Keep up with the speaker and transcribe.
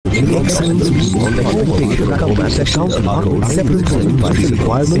in excellence on the homepage of sections are separated by the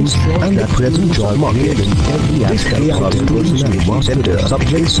requirements and the present job market in every aspect of the personnel sector.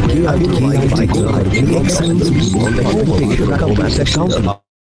 Subjects and provided in excellence on the homepage of sections are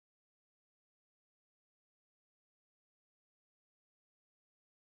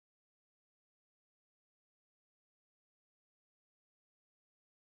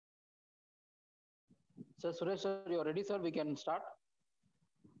Sir, Suresh, sir, you're ready, sir? We can start.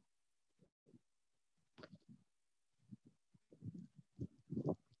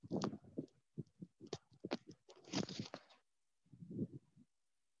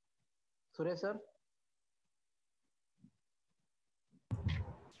 Suresh, sir.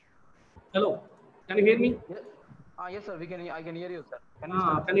 Hello, can you hear me? Yes. Yes, sir. I can hear you, sir.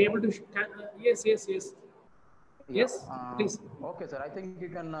 Can you able to? Yes. Yeah. Yes, please. Okay, sir. I think you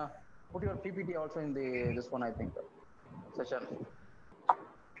can put your PPT also in this one. I think session.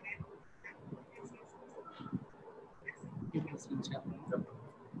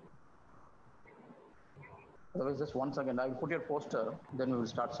 Otherwise, just 1 second. I will put your poster. Then we will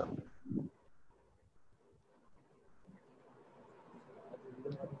start, sir.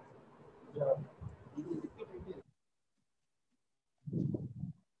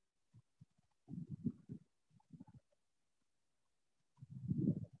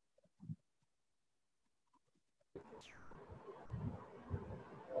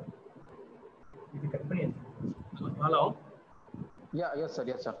 Hello. Yeah. Yes, sir.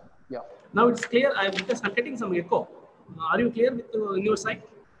 Yes, sir. Yeah. Now it's clear. I'm getting some echo. Are you clear with your side?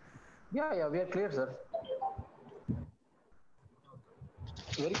 Yeah. We are clear, sir.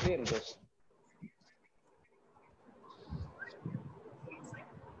 Very clear it is.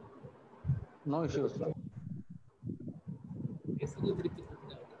 No issues, sir.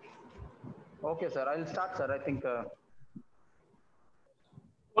 Okay, sir. I'll start, sir. I think.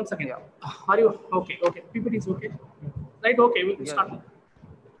 1 second. Yeah. Are you okay? Okay. PPT is okay. Right. Okay. We can start.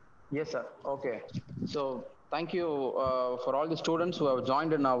 Yes, sir. Okay. So thank you for all the students who have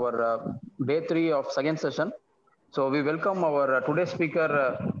joined in our day 3 of second session. So we welcome our today's speaker,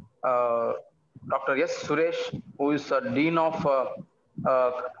 Dr. S. Suresh, who is Dean of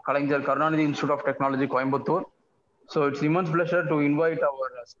Kalaignar Karunanidhi Institute of Technology, Coimbatore. So it's immense pleasure to invite our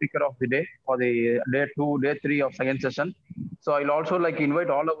speaker of the day for the day 3 of second session. So I'll also invite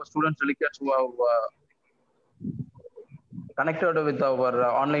all our students delegates who have connected with our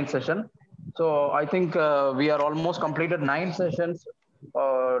online session. So I think we are almost completed 9 sessions,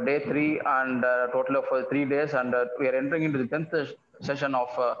 day 3, and total of 3 days, and we are entering into the 10th session of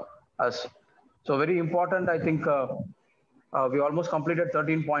us. So very important, I think we almost completed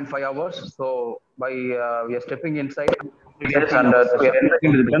 13.5 hours. So by we are stepping inside, yes, and we are entering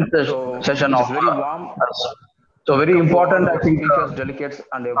into the 10th session of very warm. So very important, I think, speakers, delegates,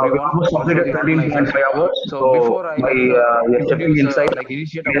 and everyone. Almost completed 13.5 hours. So before I stepping inside,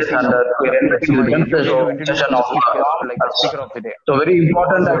 initiate our session, we are entering into the 10th session of the speaker of the day. So very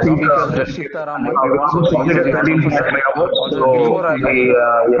important, I think, almost completed 13.5 hours. So before I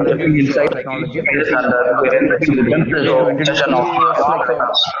stepping inside, technology, yes, and we are entering into the 10th session of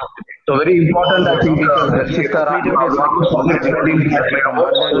so very important, I think, completed almost completed 13.5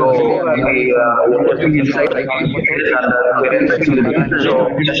 hours. So we are stepping inside, and we are entering into the 10th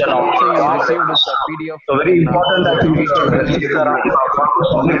session of PDF. So very important, I think, almost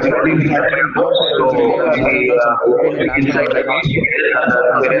completed 13.5 hours. So we are stepping inside, and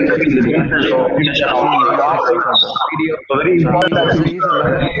we are entering into the 10th session of PDF. So very important, I think,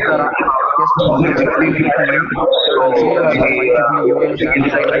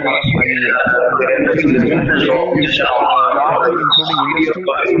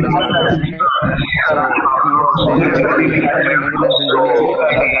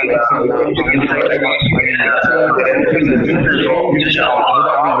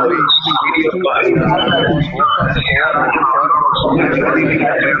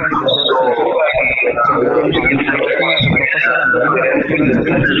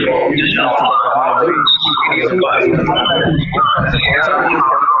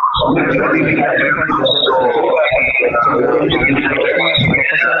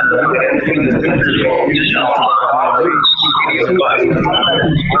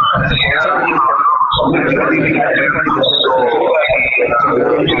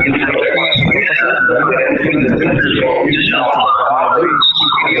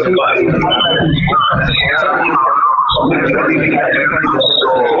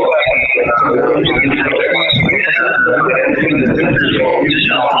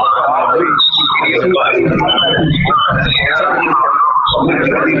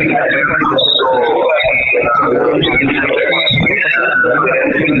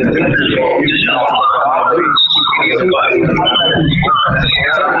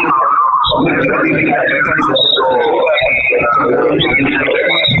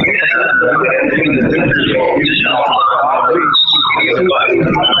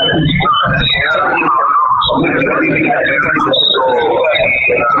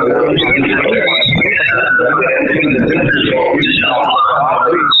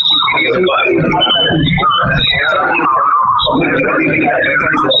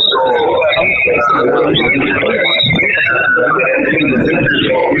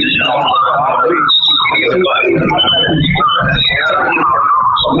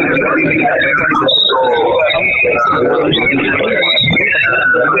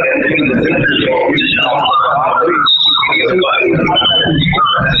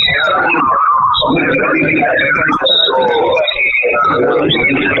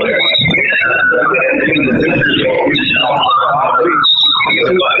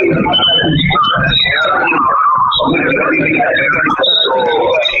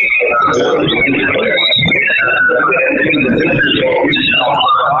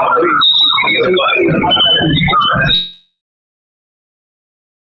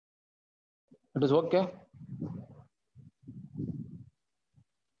 It is okay.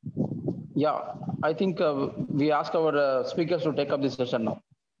 Yeah, I think we ask our speakers to take up this session now.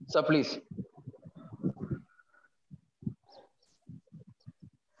 So please.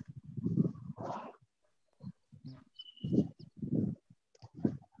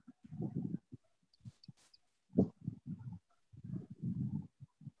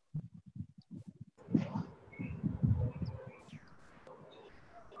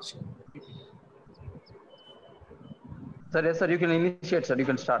 Sir, yes, sir, you can initiate, sir. You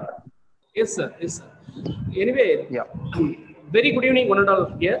can start. Yes, sir. Yes, sir. Anyway, Yeah. Very good evening, one and all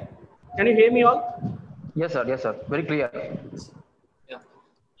here. Can you hear me all? Yes, sir. Yes, sir. Very clear. Yeah.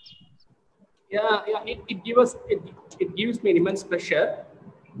 Yeah. It gives me immense pleasure.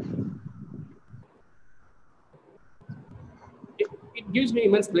 It gives me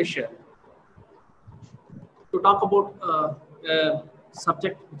immense pleasure to talk about a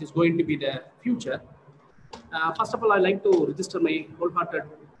subject which is going to be the future. First of all, I'd like to register my wholehearted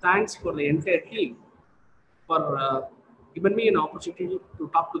thanks for the entire team for giving me an opportunity to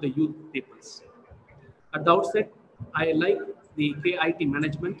talk to the youth peoples. At the outset, I like the KIT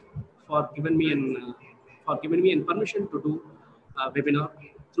management for giving me an permission to do a webinar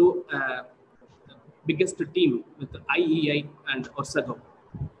through biggest team with the IEI and Ursago.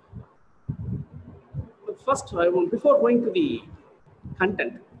 But first, before going to the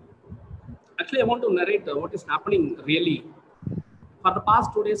content, actually I want to narrate what is happening really. For the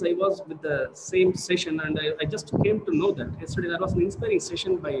past 2 days, I was with the same session, and I just came to know that yesterday there was an inspiring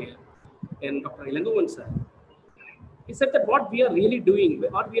session by Dr. Ilangovan sir. He said that what we are really doing,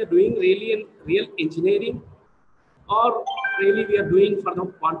 really in real engineering, or really we are doing for the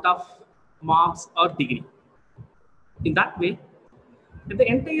want of marks or degree. In that way, the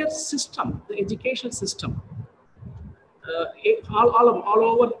entire system, the education system, all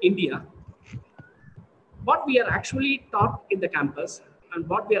over India, what we are actually taught in the campus and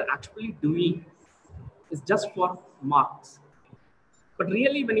what we are actually doing is just for marks. But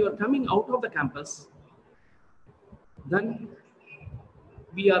really, when you are coming out of the campus, then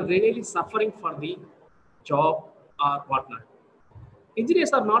we are really suffering for the job or whatnot. Engineers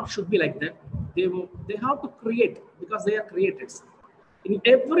are not should be like that. They have to create because they are creators. In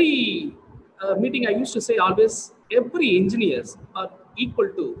every meeting, I used to say always, every engineers are equal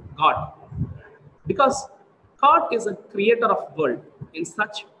to God, because God is a creator of world. In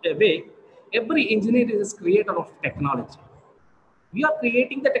such a way, every engineer is a creator of technology. We are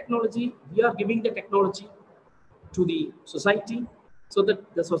creating the technology. We are giving the technology to the society, so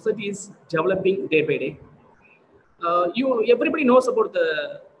that the society is developing day by day. Everybody knows about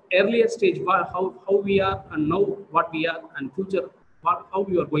the earlier stage, how we are and now what we are, and future how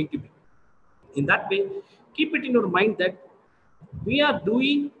we are going to be. In that way, keep it in your mind that we are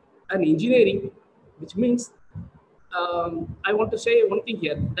doing an engineering, which means I want to say one thing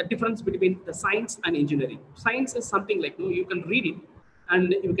here: the difference between the science and engineering. Science is something like you can read it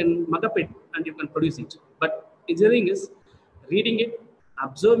and you can mug up it and you can produce it, but engineering is reading it,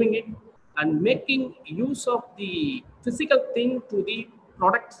 observing it, and making use of the physical thing to the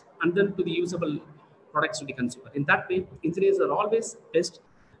products and then to the usable products to the consumer. In that way, engineers are always best.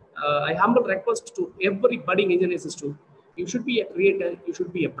 I humble request to every budding engineers is to, you should be a creator, you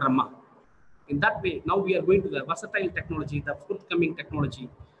should be a Brahma. In that way, now we are going to the versatile technology, the forthcoming technology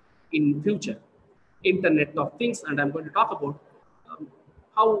in future, Internet of Things, and I'm going to talk about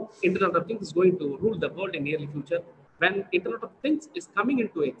how Internet of Things is going to rule the world in nearly future. when Internet of Things is coming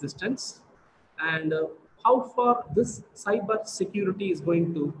into existence, and how far this cyber security is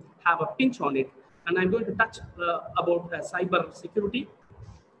going to have a pinch on it. And I'm going to touch about cyber security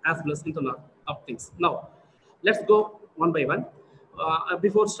as well as Internet of Things. Now, let's go one by one.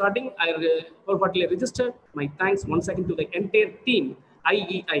 Before starting, I wholeheartedly registered my thanks once again to the entire team,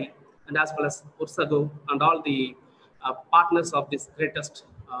 IEI, and as well as Ursago, and all the partners of this greatest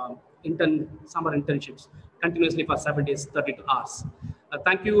summer internships, continuously for 7 days, 32 hours.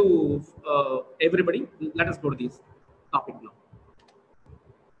 Thank you, everybody. Let us go to this topic now.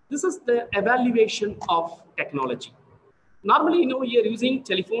 This is the evaluation of technology. Normally, you're using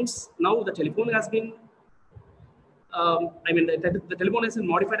telephones. Now the telephone has been, the telephone has been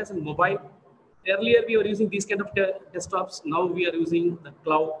modified as a mobile. Earlier, we were using these kind of desktops. Now we are using the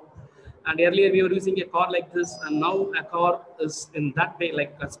cloud. And earlier, we were using a car like this. And now a car is in that way,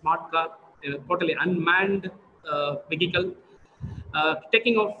 like a smart car, a totally unmanned vehicle,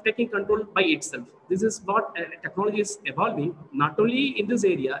 taking control by itself. This is what technology is evolving, not only in this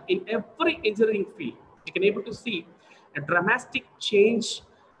area, in every engineering field. You can able to see a dramatic change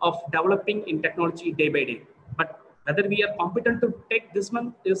of developing in technology day by day. But whether we are competent to take this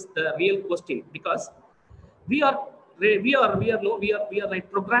one is the real question, because we are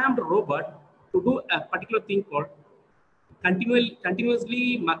like programmed robot to do a particular thing called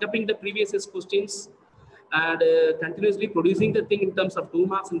continuously markupping the previous questions and continuously producing the thing in terms of 2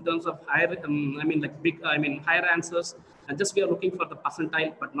 marks, in terms of higher, higher answers, and just we are looking for the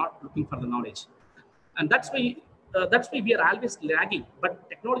percentile, but not looking for the knowledge. And that's why we are always lagging. But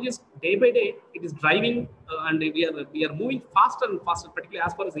technology is day by day, it is driving, and we are moving faster and faster, particularly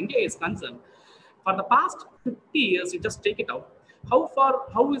as far as India is concerned. For the past 50 years, you just take it out.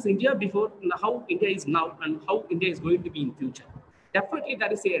 How is India before, how India is now, and how India is going to be in future? Definitely,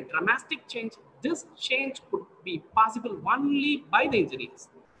 there is a dramatic change. This change could be possible only by the engineers.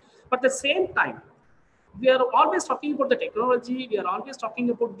 But at the same time, we are always talking about the technology. We are always talking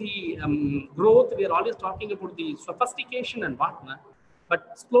about the growth. We are always talking about the sophistication and whatnot.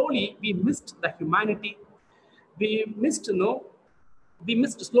 But slowly, we missed the humanity. We missed,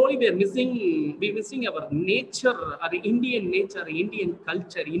 slowly we're missing our nature, our Indian nature, Indian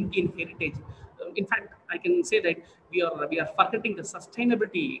culture, Indian heritage. In fact, I can say that we are forgetting the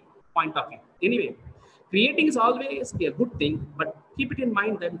sustainability point of view. Anyway, creating is always a good thing, but keep it in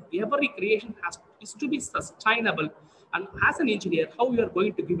mind that every creation is to be sustainable. And as an engineer, how we are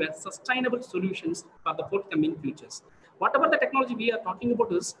going to give a sustainable solutions for the forthcoming futures. Whatever the technology we are talking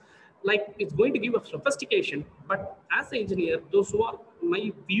about is, like, it's going to give a sophistication, but as an engineer, those who are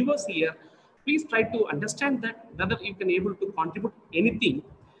my viewers here, please try to understand that whether you can able to contribute anything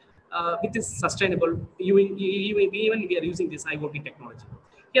which is sustainable, even we are using this IoT technology.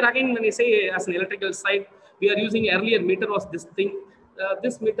 Here again, when I say as an electrical side, we are using earlier meter was this thing.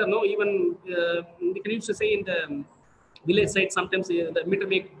 This meter, even we can used to say in the village side, sometimes the meter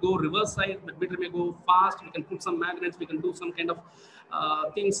may go reverse side, but meter may go fast. We can put some magnets, we can do some kind of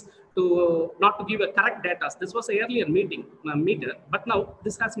things to not to give a correct data. This was an earlier meter, but now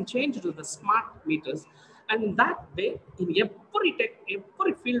this has been changed to the smart meters. And in that way, in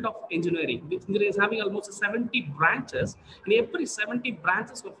every field of engineering, which is having almost 70 branches, in every 70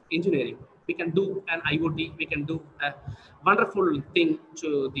 branches of engineering, we can do an IoT, we can do a wonderful thing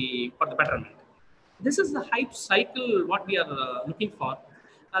for the betterment. This is the hype cycle, what we are looking for.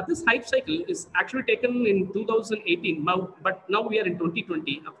 This hype cycle is actually taken in 2018, but now we are in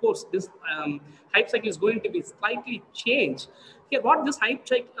 2020. Of course, this hype cycle is going to be slightly changed. Here, what this hype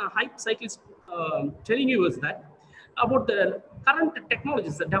cycle is telling you is that about the current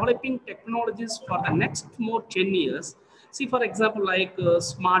technologies, the developing technologies for the next more 10 years. See, for example, like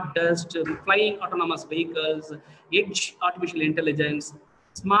smart dust, flying autonomous vehicles, edge artificial intelligence,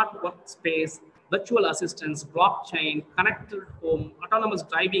 smart workspace, virtual assistants, blockchain, connected home, autonomous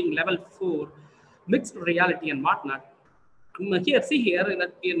driving level 4, mixed reality and whatnot. Here, see here,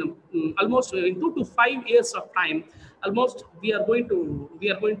 in almost in 2 to 5 years of time, almost we are going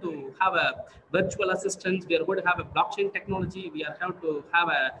to have a virtual assistant. We are going to have a blockchain technology. We are going to have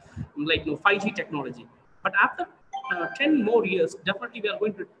a 5G technology. But after 10 more years, definitely we are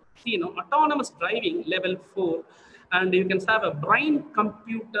going to see autonomous driving level 4, and you can have a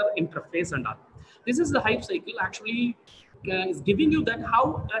brain-computer interface and all. This is the hype cycle actually is giving you that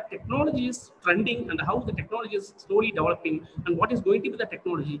how technology is trending and how the technology is slowly developing and what is going to be the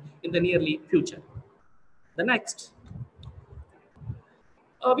technology in the nearly future. The next,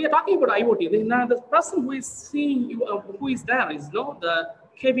 we are talking about IoT. Now, the person who is seeing you, who is there is the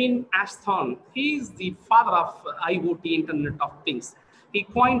Kevin Ashton. He is the father of IoT, Internet of Things. he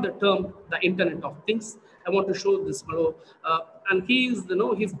coined the term the Internet of Things. I want to show this fellow, and he is,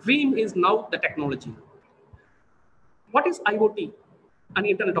 his dream is now the technology. What is IoT and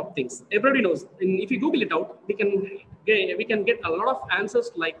Internet of Things? Everybody knows. And if you Google it out, we can get a lot of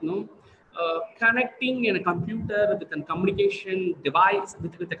answers like connecting in a computer with a communication device,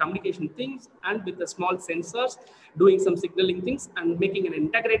 with the communication things, and with the small sensors, doing some signaling things, and making an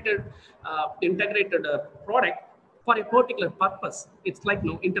integrated product for a particular purpose. It's like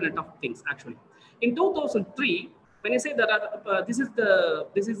Internet of Things actually. In 2003, when I say that this is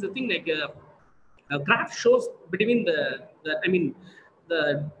the thing like. Graph shows between the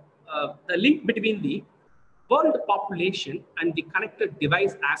link between the world population and the connected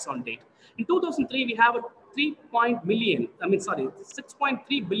device as on date. In 2003, we have a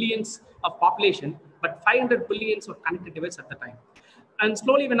 6.3 billions of population, but 500 billions of connected devices at the time. And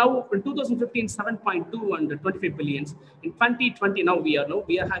slowly, we now in 2015, 7.2 and 25 billions. In 2020, now we are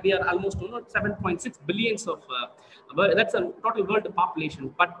almost 7.6 billions of. That's a total world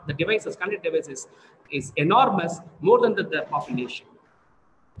population, but the devices, connected devices, is enormous, more than the population.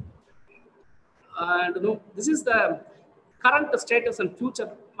 And this is the current status and future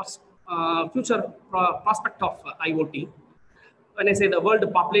prospect of IoT. When I say the world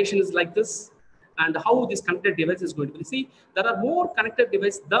population is like this, and how this connected device is going to be. See, there are more connected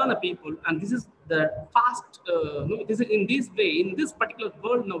devices than the people, and this is the fast. This is in this way, in this particular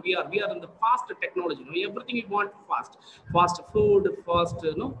world. Now we are in the fast technology. Everything you want fast food, fast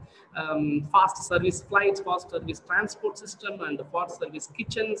service flights, fast service transport system, and fast service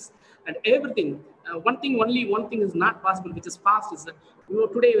kitchens, and everything. One thing is not possible, which is fast, is that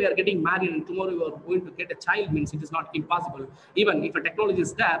today we are getting married and tomorrow we are going to get a child, means it is not impossible. Even if a technology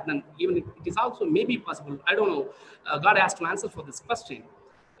is there, then even it is also maybe possible. I don't know. God has to answer for this question.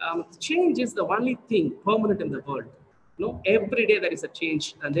 Change is the only thing permanent in the world. Every day there is a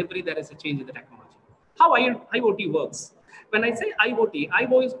change, and every day there is a change in the technology. How IoT works? When I say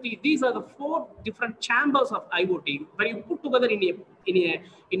IoT, these are the 4 different chambers of IoT, where you put together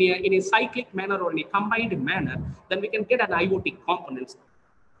in a cyclic manner or in a combined manner, then we can get an IoT components.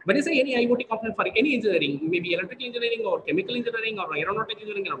 When I say any IoT component for any engineering, maybe electrical engineering or chemical engineering or aeronautic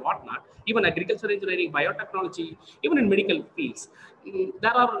engineering or whatnot, even agriculture engineering, biotechnology, even in medical fields,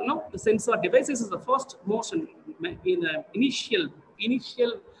 there are the sensor devices is the first most in the initial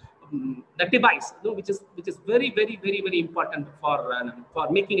the device, which is very important for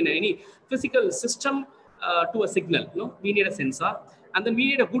making any physical system to a signal. We need a sensor, and then we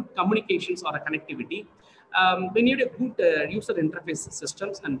need a good communications or a connectivity. We need a good user interface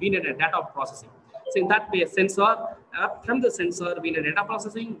systems, and we need a data processing. So in that way, a sensor, from the sensor, we need data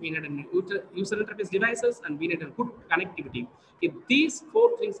processing, we need a user interface devices, and we need a good connectivity. If these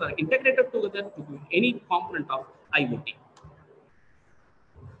 4 things are integrated together to do any component of IoT.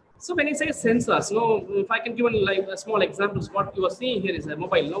 So when I say sensors, if I can give a small examples, what you are seeing here is a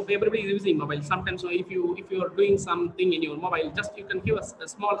mobile. Everybody is using mobile. Sometimes, if you are doing something in your mobile, just you can give us a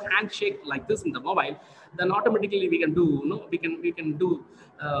small handshake like this in the mobile, then automatically we can do we can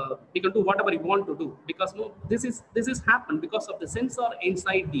do whatever you want to do, because this is happened because of the sensor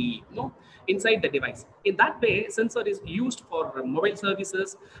inside the device. In that way, sensor is used for mobile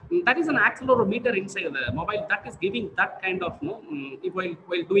services. That is an accelerometer inside the mobile that is giving that kind of while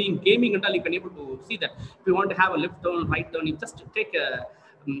doing gaming and all, you can able to see that if you want to have a left turn, right turn, you just take a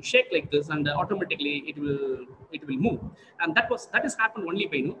shake like this, and automatically it will move. And that is happened only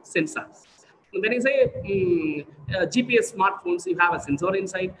by sensors. When I say GPS smartphones, you have a sensor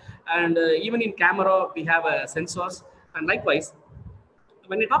inside, and even in camera we have sensors. And likewise,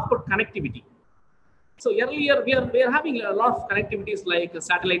 when we talk about connectivity, so earlier we are having a lot of connectivities like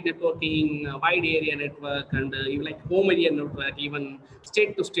satellite networking, wide area network, and even like home area network, even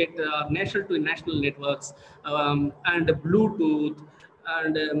state to state, national to national networks, and Bluetooth,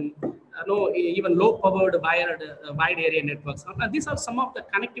 and even low powered wide area networks. These are some of the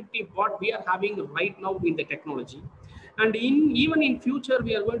connectivity what we are having right now in the technology. And even in future,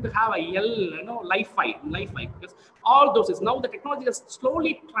 we are going to have a Li-Fi, because all those is now the technology has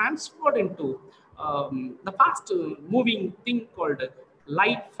slowly transferred into the fast moving thing called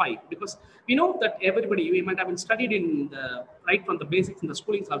Li-Fi, because we know that we might have been studied right from the basics in the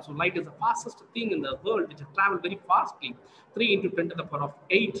schoolings also. Light is the fastest thing in the world, which travel very fastly, 3 into 10 to the power of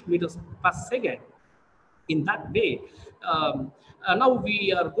 8 meters per second. In that way, now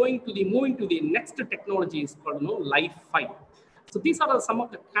we are moving to the next technology is called Li-Fi. So these are some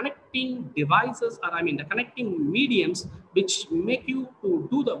of the connecting devices, or the connecting mediums, which make you to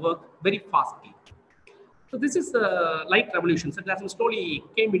do the work very fastly. So this is the light revolution. So that slowly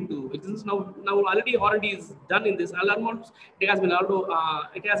came into existence. Now already R&D is done in this. Almost it has been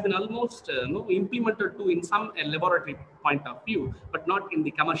almost implemented to in some laboratory point of view, but not in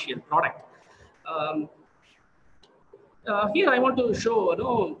the commercial product. Here I want to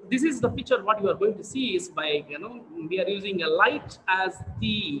show, this is the picture. What you are going to see is by, we are using a light as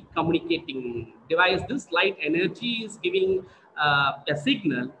the communicating device. This light energy is giving a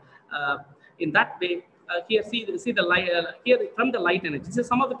signal. In that way, here see the light here from the light energy. This is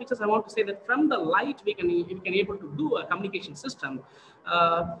some of the pictures I want to say that from the light we can able to do a communication system.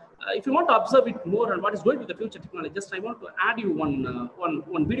 If you want to observe it more and what is going to be the future technology, just I want to add you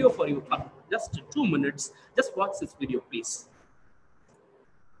one video for you for just 2 minutes. Just watch this video, please.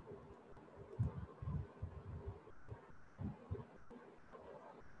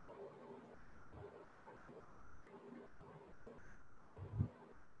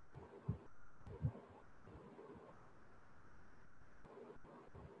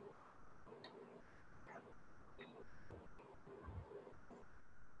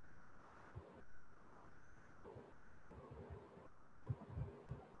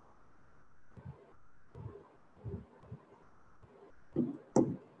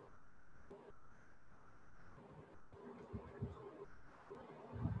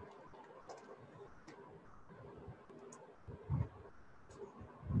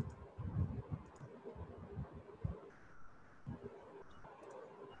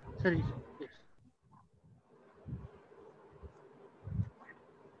 Sorry.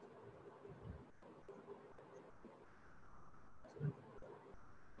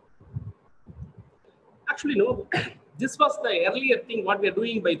 Actually, no. This was the earlier thing what we are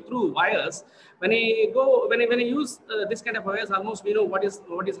doing by through wires. When I use this kind of wires, almost we know what is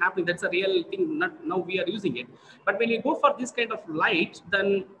happening. That's a real thing. Not now we are using it. But when you go for this kind of light,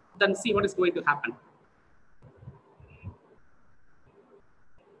 then see what is going to happen.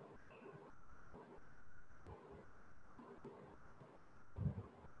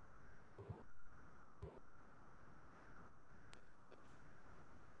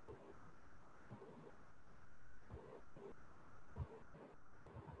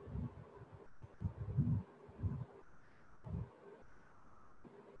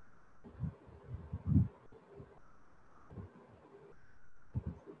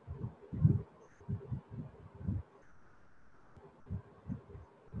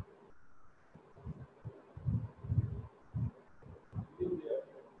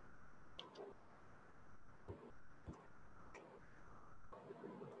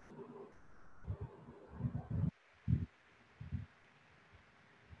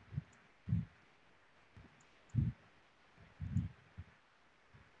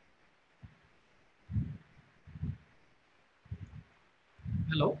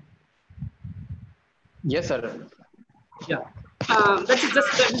 Hello. Yes, sir. Yeah.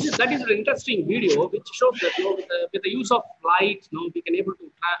 That is an interesting video which shows that with the use of light, we can able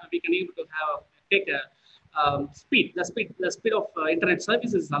to have take a speed. The speed of internet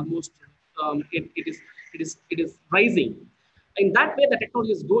services is almost it is rising. In that way, the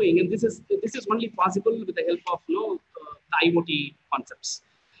technology is going, and this is only possible with the help of the IoT concepts.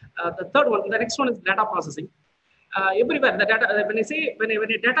 The next one is data processing. Everywhere the data, when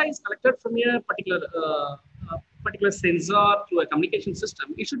a data is collected from a particular sensor to a communication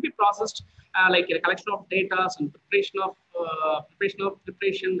system, it should be processed like a collection of data and preparation,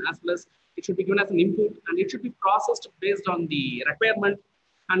 as well as it should be given as an input, and it should be processed based on the requirement,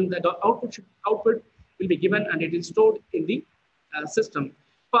 and the output will be given and it is stored in the system.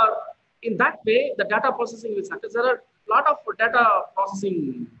 In that way, the data processing will success. There are a lot of data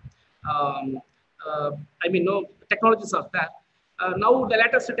processing technologies are there. Now the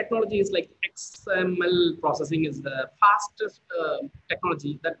latest technology is like XML processing is the fastest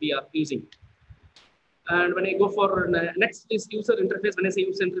technology that we are using. And when I go for next is user interface. When I say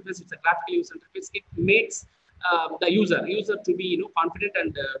user interface, it's a graphical user interface. It makes the user to be confident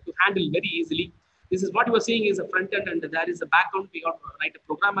and to handle very easily. This is what you are seeing is a front end, and there is a background. We got to write a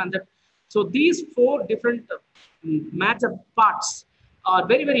program and that. So these 4 different major parts are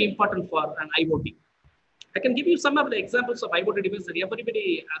very, very important for an IoT. I can give you some of the examples of IoT devices that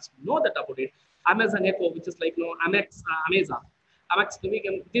everybody has know that about it. Amazon Echo, which is like Amazon.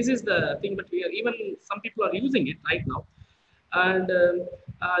 This is the thing that we are even some people are using it right now. And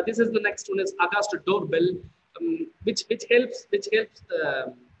this is the next one is August doorbell, which helps the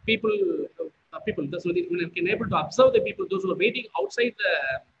people those who can able to observe the people, those who are waiting outside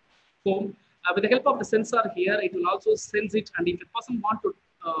the home. With the help of the sensor here, it will also sense it, and if a person want to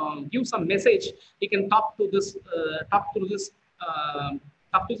give some message, he can talk to this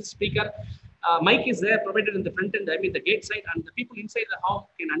speaker, Mic is there provided in the front end, I mean the gate side, and the people inside the home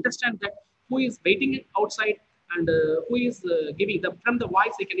can understand that who is waiting outside and who is giving them from the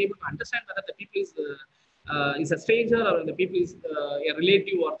voice. They can able to understand whether the people is a stranger or the people is a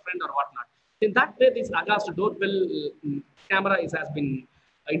relative or friend or whatnot. In that way, this Agast doorbell camera has been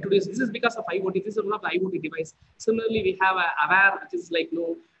introduced. This is because of IoT. This is one of the IoT device. Similarly, we have a Aware, which is like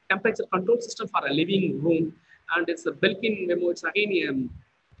temperature control system for a living room, and it's a built-in memo. It's again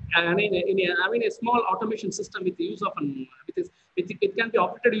I mean a small automation system with the use of it can be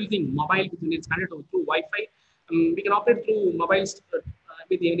operated using mobile when it's connected through Wi-Fi. We can operate through mobiles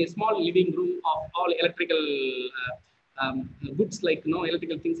in a small living room of all electrical goods like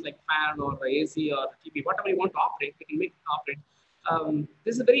electrical things like fan or AC or TV, whatever you want to operate, we can make it operate.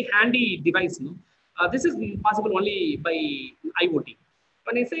 This is a very handy device. This is possible only by IoT.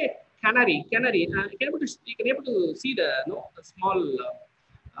 When I say canary, you can able to see the a small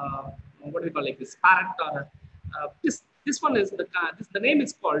what do we call like this parrot or this one is the name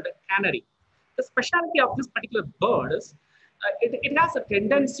is called canary. The specialty of this particular bird is it has a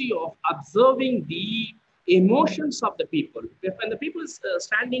tendency of observing the emotions of the people. When the people is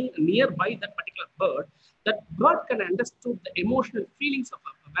standing nearby that particular bird, that bird can understand the emotional feelings of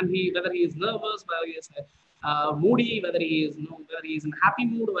whether he is nervous, whether he is moody, whether he is in happy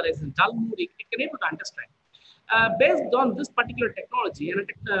mood, whether he is in dull mood. It can able to understand. Based on this particular technology and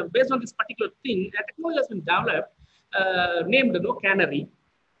based on this particular thing, a technology has been developed named canary.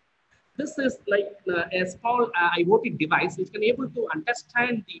 This is like a small IoT device which can able to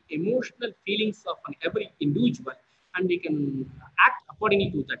understand the emotional feelings of every individual, and we can act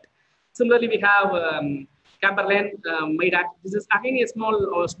accordingly to that. Similarly, we have Camberland made act. This is again a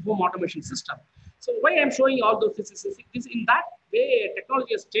small home automation system. So why I'm showing all those this in that way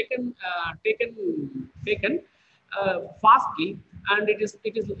technology has taken fastly, and it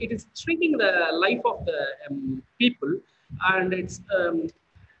is shrinking the life of the people, and it's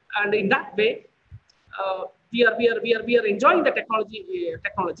and in that way we are enjoying the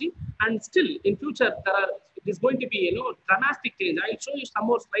technology, and still in future it is going to be dramatic change. I'll show you some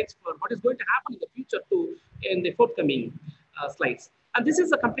more slides for what is going to happen in the future too in the forthcoming slides. And this is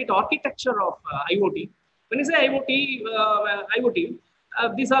the complete architecture of IoT. When you say IoT,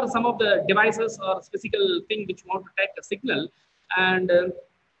 these are some of the devices or physical thing which want to take a signal, and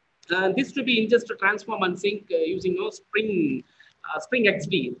this to be ingest, transform, and sync using Spring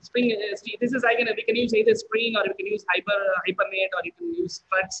XD. This is again we can use either Spring or we can use Hibernate or you can use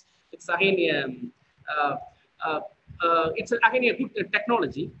Struts. It's again it's again a good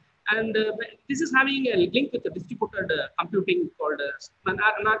technology, and this is having a link with the distributed computing called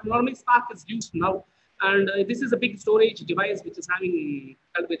normally Spark is used now, and this is a big storage device which is having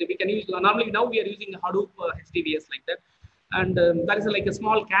we can use normally now we are using Hadoop HDVS like that, and that is like a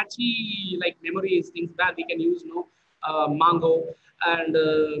small catchy like memories things that we can use Mongo and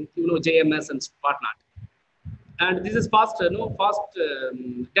JMS and whatnot. And this is fast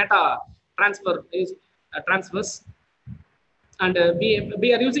data transfers. And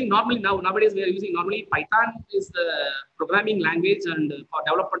we are using nowadays we are using Python is the programming language and for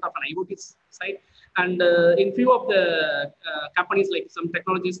development of an IoT site. And in few of the companies like some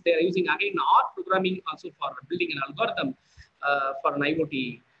technologies, they are using again R programming also for building an algorithm for an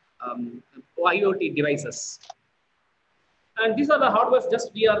IoT devices. And these are the hardware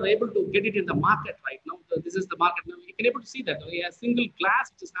just we are able to get it in the market right now. So this is the market now. You can able to see that a single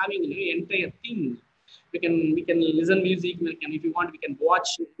glass which is having an entire thing. We can listen music. If you want, we can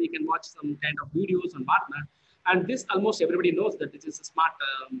watch some kind of videos and whatnot. And this almost everybody knows that this is a smart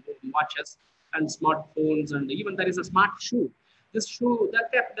watches and smartphones, and even there is a smart shoe. This shoe,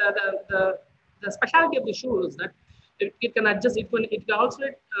 the specialty of the shoe is that it can adjust. It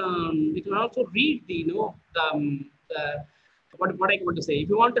can also read the what I want to say. If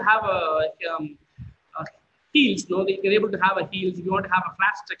you want to have a heels, they can able to have a heels. If you want to have a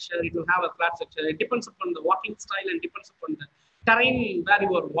flat structure, it will have a flat structure. It depends upon the walking style and depends upon the terrain where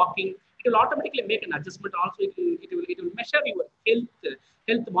you are walking. It will automatically make an adjustment. Also, it will measure your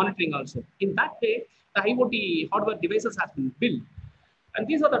health monitoring also. In that way, the IoT hardware devices have been built. And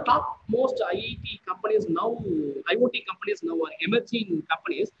these are the top most IoT companies now are emerging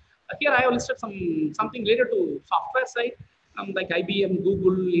companies. Here I have listed something related to software side, like IBM,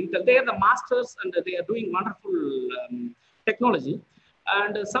 Google, Intel. They are the masters and they are doing wonderful technology.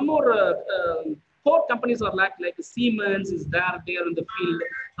 And some more core companies are like Siemens is there, they are in the field.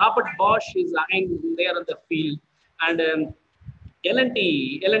 Robert Bosch is again there in the field. And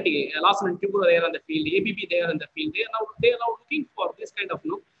L&T, Lawson & Tubro, they are in the field. ABB, they are in the field. They are now looking for this kind of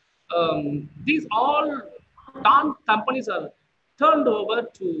these all companies are turned over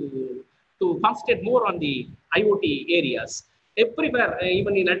to to concentrate more on the IoT areas. Everywhere,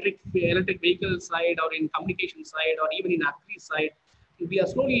 even in electric vehicle side or in communication side or even in agri side, we are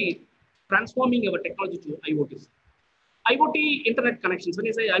slowly transforming our technology to IoT. IoT internet connections. When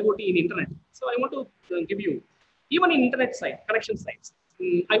you say IoT in internet, so I want to give you, even in internet side, connection sites,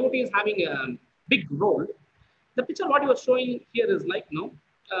 IoT is having a big role. The picture what you are showing here is like,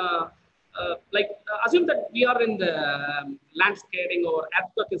 assume that we are in the landscaping or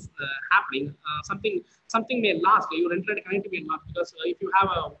earthquake is happening. Something may last. Your internet connectivity may last because if you have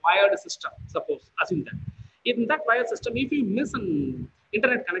a wired system, suppose, assume that. In that wired system, if you miss an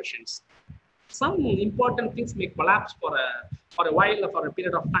internet connections, some important things may collapse for a while or for a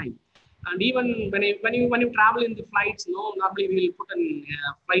period of time. And even when you travel in the flights, normally we will put in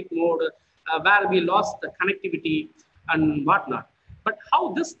flight mode where we lost the connectivity and whatnot. But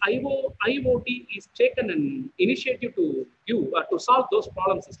how this IoT is taken an initiative to solve those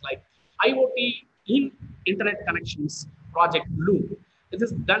problems is like IoT in internet connections project Loom. This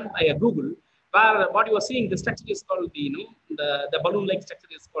is done by Google, where what you are seeing, the structure is called the balloon-like structure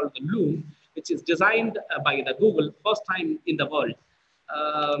is called the Loom, which is designed by the Google first time in the world.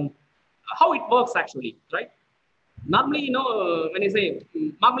 How it works actually, right? Normally, when I say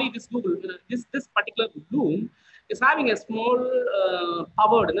normally this Google, this particular Loom is having a small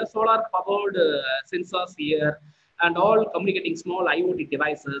solar powered sensors here, and all communicating small IoT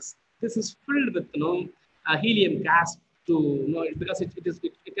devices. This is filled with helium gas because it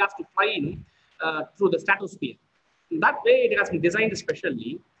has to fly through the stratosphere. In that way, it has been designed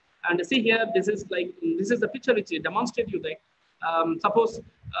specially. And see here, this is the picture which demonstrates you that suppose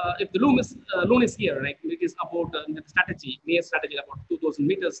if the loom is here, right, it is about the near strategy about 2,000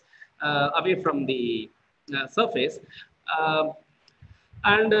 meters away from the surface.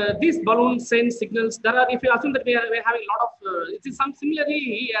 And these balloons send signals. If you assume that we are having a lot of, it is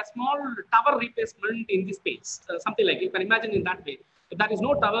similarly a small tower replacement in the space, something like you can imagine in that way. If there is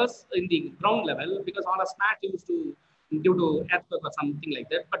no towers in the ground level because all are smashed due to earthquake or something like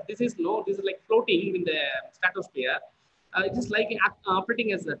that. But this is like floating in the stratosphere. It is like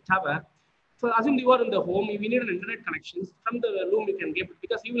operating as a tower. So assume you are in the home, we need an internet connection. From the loom you can get it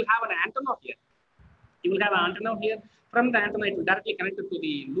because you will have an antenna here. You will have an antenna here. From the antenna, it will directly connect it to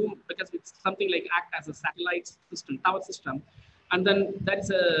the loom because it's something like act as a satellite system, tower system. And then there is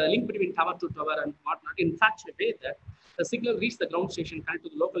a link between tower to tower and whatnot in such a way that the signal reaches the ground station, connect to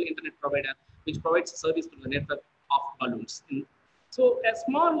the local internet provider, which provides service to the network of balloons. So a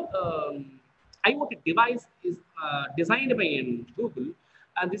small IoT device is designed by Google,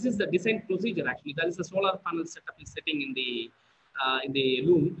 and this is the design procedure. Actually, there is a solar panel setup is sitting in the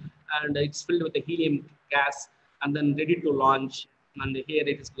loom, and it's filled with the helium gas, and then ready to launch. And here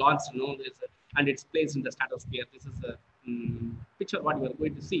it is launched, and it's placed in the stratosphere. This is a picture what you are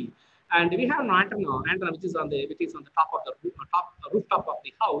going to see. And we have an antenna which is on the top of the rooftop of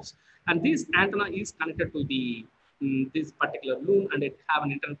the house, and this antenna is connected to the this particular loom, and it have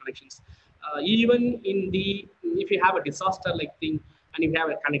an internet connections. Even if you have a disaster like thing, and you have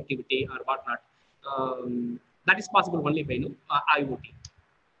a connectivity or whatnot, that is possible only by IoT.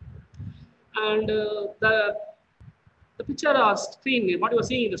 And the picture screen, what you are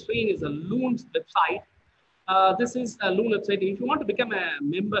seeing in the screen is a Loom's website. This is a Loom website. If you want to become a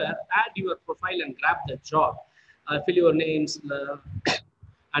member, add your profile and grab the job. Fill your names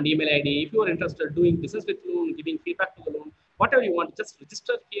and email ID. If you are interested in doing business with Loom, giving feedback to the Loom, whatever you want, just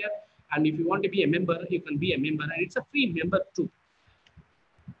register here. And if you want to be a member, you can be a member. And it's a free member too.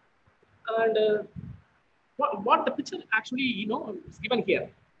 And what the picture actually, is given here.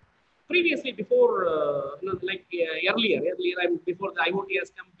 Previously, before, earlier, before the IoT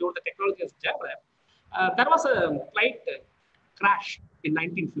has come, before the technology has developed, there was a flight crash in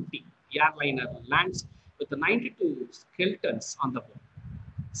 1950. The airliner lands with the 92 skeletons on the board.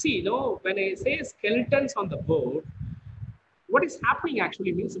 See, when I say skeletons on the board, what is happening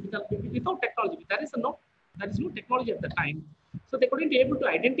actually means without technology, there is no technology at the time, so they couldn't be able to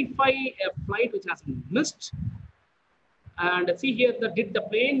identify a flight which has been missed. And see here, did the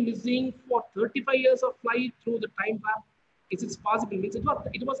plane missing for 35 years of flight through the time gap? Is it possible? Means it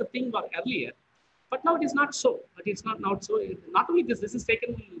was a thing earlier, but now it is not so. But it's not now so. Not only this is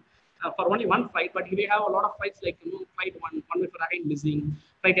taken for only one flight, but we have a lot of flights like flight one way for again missing,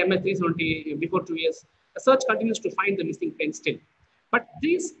 flight MS-370 before 2 years. The search continues to find the missing plane still. But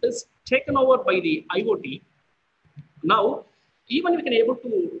this is taken over by the IoT. Now, even we can able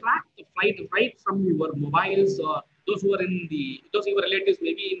to track the flight right from your mobiles, or those who are those your relatives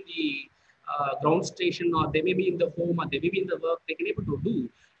may be in the ground station, or they may be in the home, or they may be in the work. They can able to do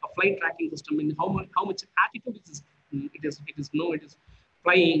a flight tracking system and how much altitude it is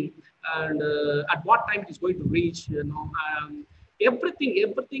flying, and at what time it is going to reach.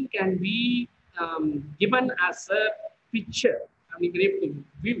 Everything can be given as a picture. I mean, you can able to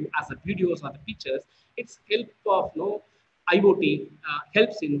view as a videos or the pictures. It's help of IoT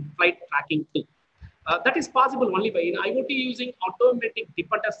helps in flight tracking too. That is possible only by in IoT using automatic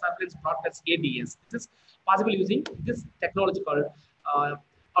dependent surveillance broadcast ADS. This is possible using this technology called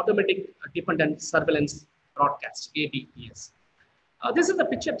automatic dependent surveillance broadcast ADS. This is the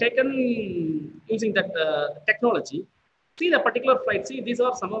picture taken using that technology. See the particular flight. See, these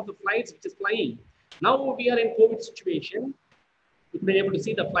are some of the flights which is flying. Now we are in COVID situation. You've been able to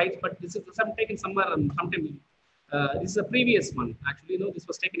see the flights, but this is some taken somewhere sometime. This is a previous one. Actually, this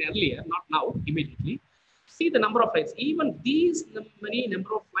was taken earlier, not now, immediately. See the number of flights. Even these many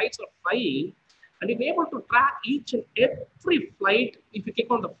number of flights are flying, and you're able to track each and every flight. If you click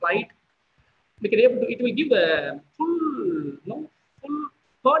on the flight, we can able to. It will give the full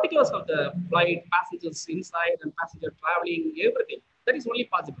particulars of the flight, passengers inside and passenger traveling, everything. That is only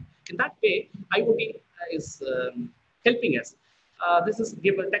possible. In that way, IoT is helping us. This is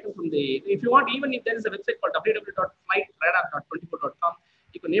taken from the, if you want, even if there is a website called www.flightradar.24.com,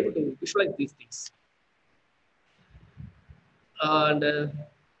 you can able to visualize these things. And this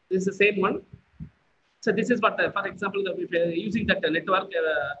is the same one. So this is what, for example, if you're using that network,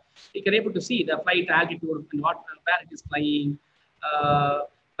 you can able to see the flight altitude and where it is flying, from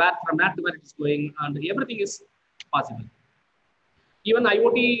where to where it is going, and everything is possible. Even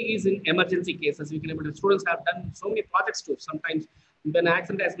IoT is in emergency cases. You can able to, students have done so many projects too. Sometimes when an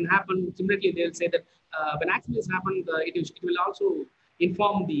accident has been happened, similarly they'll say that when accident has happened, it will also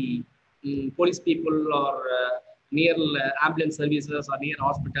inform the police people or near ambulance services or near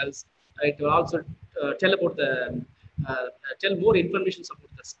hospitals. It will also tell about the tell more information about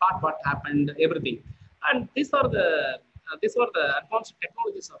the spot, what happened, everything. And these are the advanced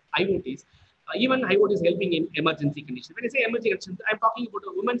technologies of IoTs. Even IoT is helping in emergency conditions. When I say emergency conditions, I'm talking about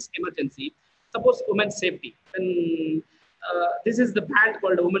a women's emergency. Suppose women's safety. Then this is the brand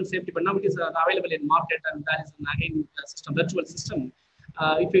called women's safety, but now it is available in market, and that is again a system, virtual system.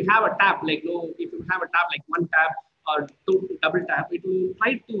 If you have a tab if you have a tab like one tab or two double tab, it will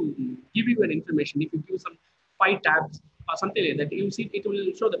try to give you an information. If you give some 5 tabs or something like that, you see it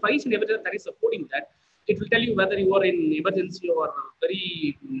will show the price and everything that is supporting that. It will tell you whether you are in emergency or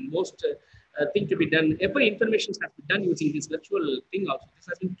very most thing to be done. Every information has been done using this virtual thing also. This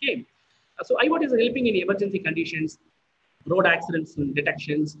has been came. So IoT is helping in emergency conditions, road accidents and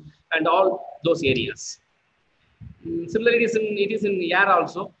detections, and all those areas. Similarly, it is in air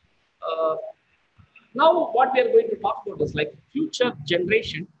also. Now, what we are going to talk about is like future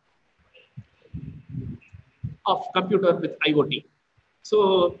generation of computer with IoT.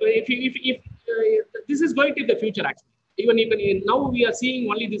 So, if this is going to be the future actually. Even now we are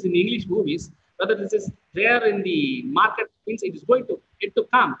seeing only this in English movies. Whether this is there in the market means it is going to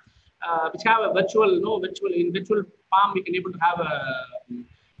come, which have a virtual palm. We can able to have a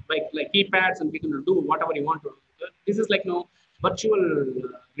like keypads, and we can do whatever you want to. This is like virtual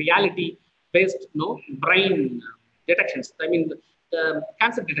reality based brain detections. I mean the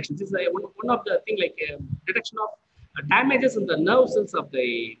cancer detections. This is one of the thing like detection of damages in the nerve cells of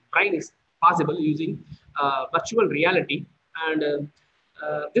the brain is possible using virtual reality, and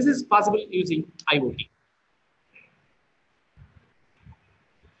this is possible using IoT.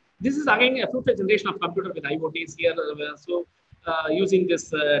 This is again a future generation of computer with IoTs here. Using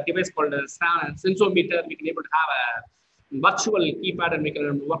this device called a sensometer, we can able to have a virtual keypad, and we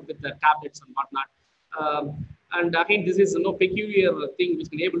can work with the tablets and whatnot. And again, this is peculiar thing which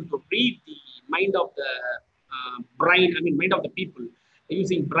can able to read the mind of the brain. I mean, mind of the people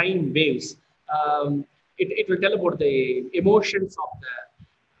using brain waves. It will tell about the emotions of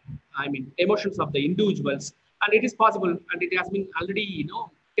the individuals, and it is possible, and it has been already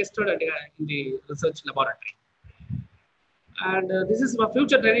tested in the research laboratory. And this is a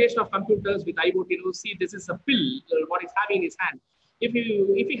future generation of computers with IoT. See, this is a pill. What is having in his hand. If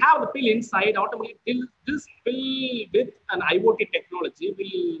you have the pill inside, automatically this pill with an IoT technology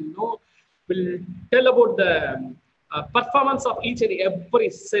will tell about the performance of each and every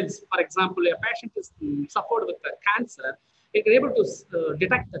cells. For example, a patient is suffered with cancer. It is able to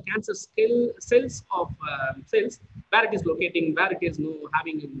detect the cancer cells of cells, where it is locating, where it is where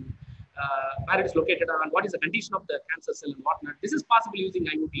it is located, and what is the condition of the cancer cell and whatnot. This is possible using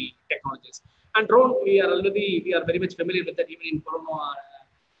IoT technologies. And drone, we are very much familiar with that. Even in corona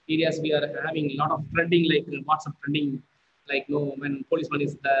areas, we are having a lot of trending, like WhatsApp trending, like when policeman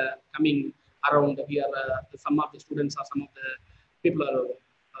is coming around, we are some of the students or some of the people are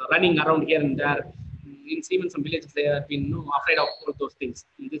running around here and there. even some villages, they have been afraid of all those things.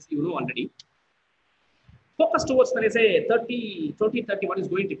 This already. Focus towards, when I say 2030, what is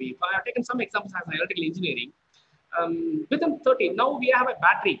going to be. I have taken some examples as electrical engineering. Within 30, now we have a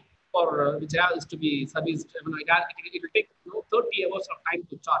battery for which has to be serviced. It will take 30 hours of time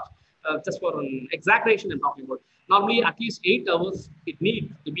to charge. Just for an exaggeration I'm talking about. Normally, at least 8 hours it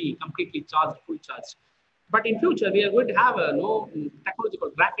needs to be completely charged, full charged. But in future, we are going to have a technology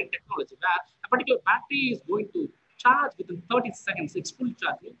called graphene technology, where a particular battery is going to charge within 30 seconds. It's full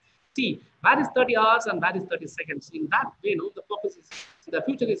charge. See, where is 30 hours and where is 30 seconds? In that way, the focus is, the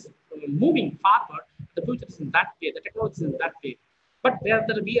future is moving forward. The future is in that way. The technology is in that way. But we are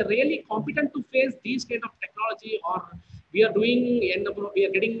really competent to face these kind of technology, or we are doing we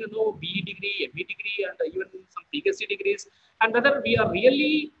are getting BE degree, ME degree, and even some PhD degrees, and whether we are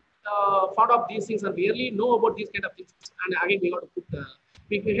really fond of these things and really know about these kind of things. And again, we got to put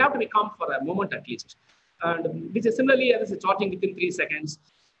we have to be calm for a moment at least. And which is similarly as charging within 3 seconds.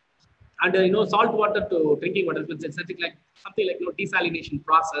 And salt water to drinking water, it's something like desalination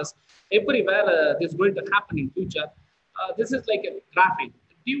process. Everywhere this is going to happen in future. This is like a graphene.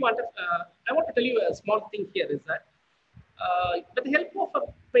 Do you want? I want to tell you a small thing here is that with the help of a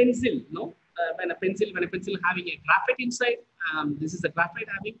pencil, when a pencil having a graphite inside, this is a graphite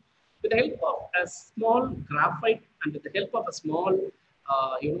having, with the help of a small graphite and with the help of a small,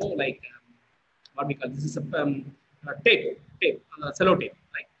 what we call this is a tape, cello tape,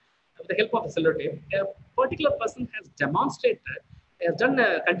 right? With the help of a cello tape, a particular person has demonstrated, has done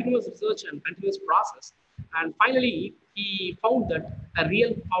a continuous research and continuous process, and finally he found that a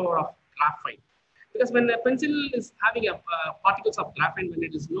real power of graphite. Because when a pencil is having a particles of graphene, when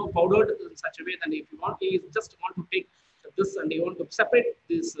it is powdered in such a way, then if you just want to take this and you want to separate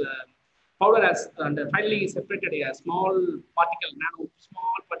this powder and finally separated a small particle called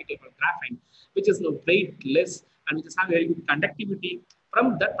graphene, which is weightless and which is having very good conductivity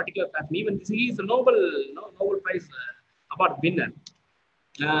from that particular graphene. Even this is a Nobel Prize award winner.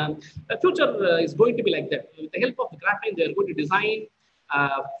 The future is going to be like that. With the help of the graphene, they are going to design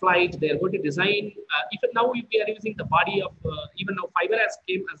flight. They are going to design. Even now, we are using the body of even now fiber has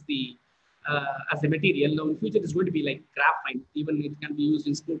came as the material. Now in future, it's going to be like graphene. Even it can be used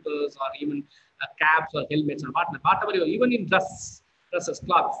in scooters or even caps or helmets or whatever. Even in dresses,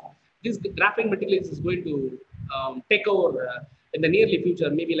 clothes. This graphene material is going to take over in the nearly future.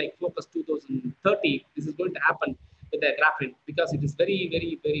 Maybe like focus 2030. This is going to happen with the graphene because it is very,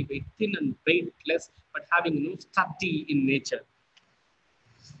 very, very, very thin and weightless, but having sturdy in nature.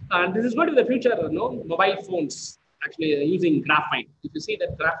 And this is going to be the future, mobile phones actually using graphite. If you see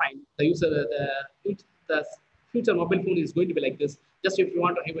that graphite, the future mobile phone is going to be like this. Just if you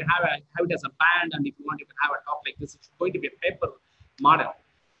want to have it as a band, and if you want to have a top like this, it's going to be a paper model.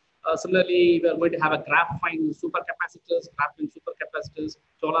 Similarly, we are going to have a graphene supercapacitors,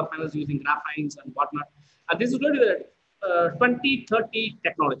 solar panels using graphenes and whatnot. And this is going to be the 2030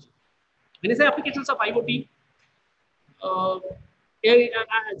 technology. When I say applications of IoT,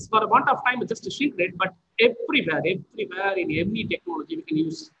 it's for a want of time, just a shrink rate, but everywhere in every technology, we can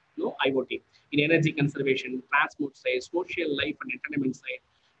use IoT in energy conservation, transport side, social life and entertainment side,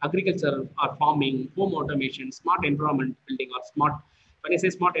 agriculture or farming, home automation, smart environment building or smart. When I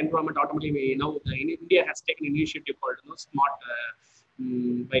say smart environment, automatically we know India has taken an initiative called smart,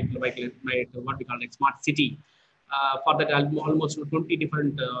 what we call like smart city. For that, almost 20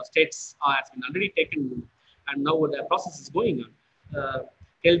 different states has been already taken, and now the process is going on.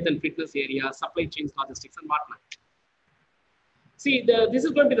 Health and fitness area, supply chains, logistics, and whatnot. See, this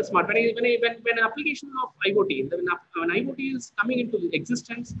is going to be the smart. When an application of IoT, when IoT is coming into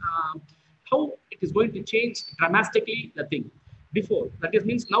existence, how it is going to change dramatically the thing. Before that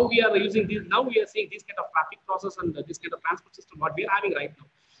means now we are using these. Now we are seeing this kind of traffic process and this kind of transport system. What we are having right now,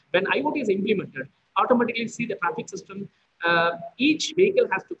 when IoT is implemented, automatically see the traffic system. Each vehicle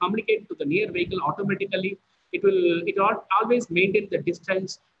has to communicate to the near vehicle automatically. It always maintain the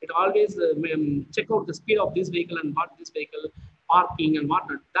distance. It always check out the speed of this vehicle and what this vehicle parking and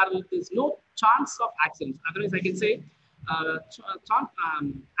whatnot. There is no chance of accidents. Otherwise, I can say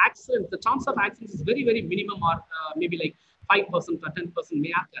accidents. The chance of accidents is very, very minimum, or maybe like 5% or 10%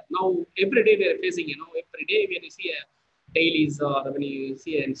 may occur. Now every day we are facing, every day when you see dailies or when you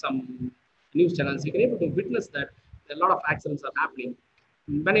see in some news channels, you can able to witness that a lot of accidents are happening.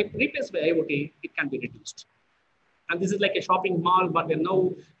 When it replaced by IoT, it can be reduced. And this is like a shopping mall, but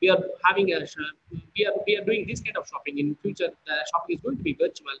we are having we are doing this kind of shopping. In future, the shopping is going to be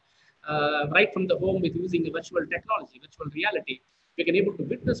virtual, right from the home with using a virtual technology, virtual reality. We can able to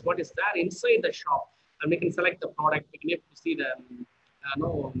witness what is there inside the shop, and we can select the product. We can able to see the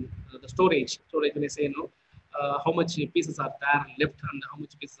the storage. When I say how much pieces are there left and how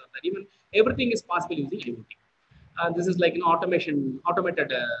much pieces are there. Even everything is possible using IoT. And this is like an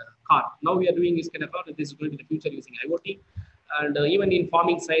automated car. Now we are doing this kind of car. This is going to be the future using IoT. And even in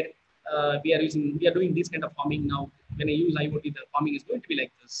farming side, we are doing this kind of farming now. When I use IoT, the farming is going to be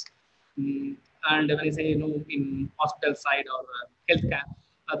like this. And when I say in hospital side or healthcare,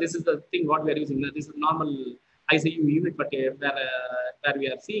 this is the thing what we are using. This is normal ICU unit, but where we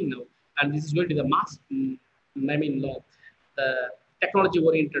are seeing now, and this is going to be the mass. I mean, the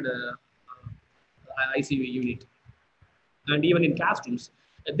technology-oriented ICU unit, and even in classrooms.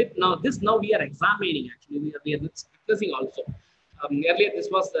 Now we are examining. Actually, we are discussing also. Earlier, this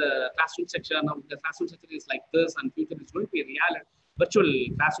was the classroom section. Now the classroom section is like this, and future is going to be real virtual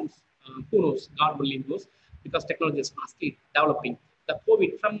classrooms. Who knows? God only knows, because technology is fastly developing. The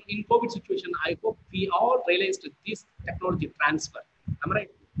in COVID situation, I hope we all realized this technology transfer. Am I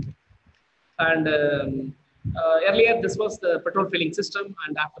right? And earlier, this was the petrol filling system,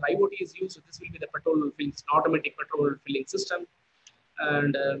 and after IoT is used, this will be the automatic petrol filling system.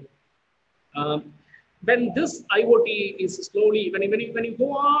 And when this IoT is slowly, when you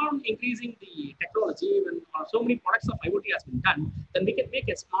go on increasing the technology, when so many products of IoT has been done, then we can make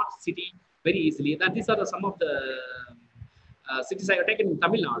a smart city very easily. And these are some of the cities I have taken in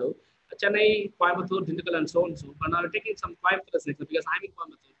Tamil Nadu, Chennai, Coimbatore, Dindigul, and so on. So, but now I'm taking some Coimbatore as an example because I'm in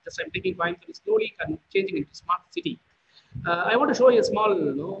Coimbatore. Just I'm taking Coimbatore slowly changing into smart city. I want to show you a small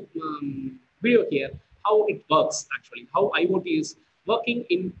video here how it works actually, how IoT is working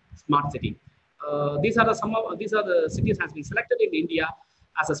in smart city. These are the cities has been selected in India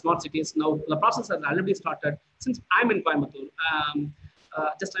as a smart cities. Now the process has already started. Since I'm in Coimbatore,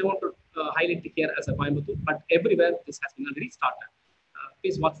 just I want to highlight it here as a Coimbatore, but everywhere this has been already started.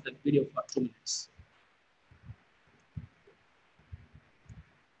 Please watch the video for 2 minutes.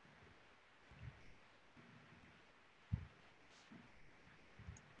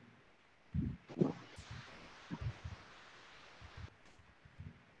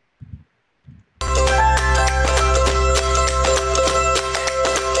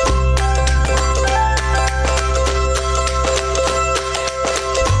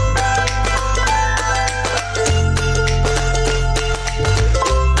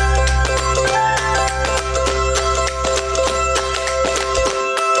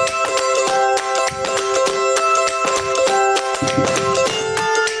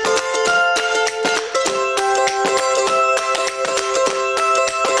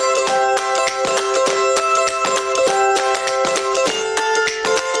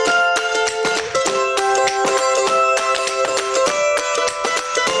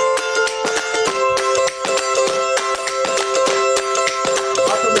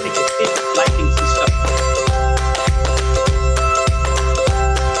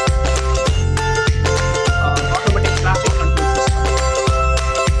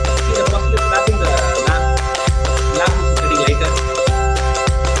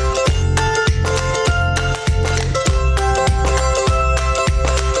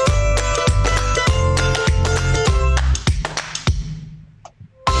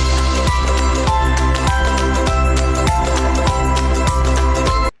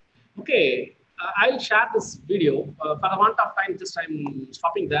 Share this video for the want of time. Just I'm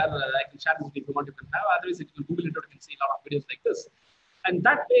stopping there. I can share this video if you want. You can have. Otherwise, if you can Google it, you can see a lot of videos like this. And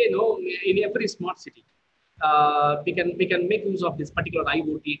that way, in every smart city, we can make use of this particular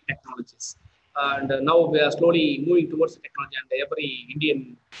IoT technologies. And now we are slowly moving towards the technology, and every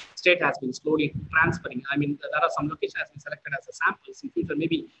Indian state has been slowly transferring. I mean, there are some locations has been selected as a samples. In future,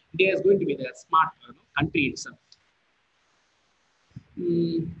 maybe India is going to be the smart country itself.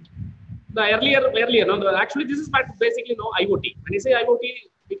 The earlier, actually this is basically IoT. When I say IoT,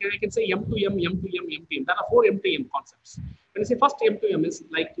 I can say M2M, M2M, M2M. There are 4 M2M concepts. When I say first M2M is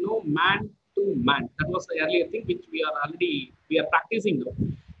like man to man. That was the earlier thing which we are practicing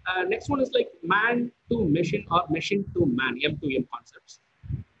now. Next one is like man to machine or machine to man, M2M concepts.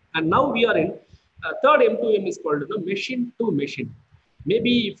 And now we are in third M2M is called machine to machine.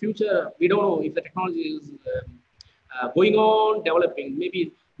 Maybe future, we don't know if the technology is going on developing,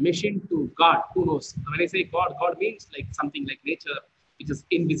 maybe machine to God, who knows? When I say God, God means like something like nature, which is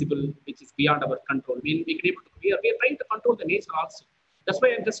invisible, which is beyond our control. I mean, we are trying to control the nature also. That's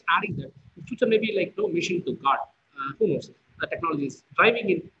why I'm just adding that. In future, maybe like machine to God. Who knows? The technology is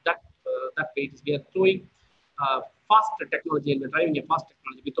driving in that way. We are throwing faster technology and we're driving a fast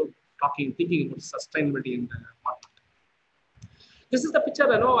technology without thinking about sustainability and whatnot. This is the picture.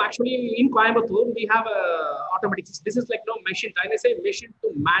 Actually in Coimbatore we have a automatic system. This is like machine. When I say machine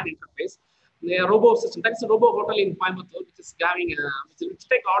to man interface, a robo system. That is a robo hotel in Coimbatore, which is having which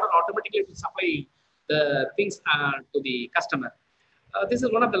take order automatically to supply the things to the customer. This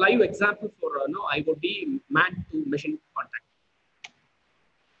is one of the live example for no IoT man to machine contact.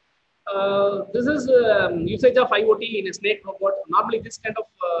 This is usage of IoT in a snake robot. Normally, this kind of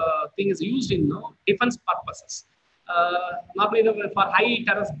thing is used in defense purposes. Normally, for high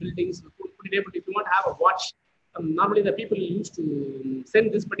terrace buildings, if you want to have a watch, normally the people used to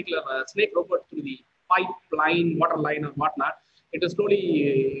send this particular snake robot through the pipeline, water line, or whatnot. It will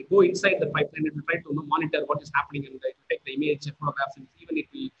slowly go inside the pipeline and try to monitor what is happening, and it will take the image, photographs, and even it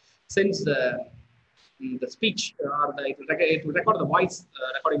will sense the speech or it will record the voice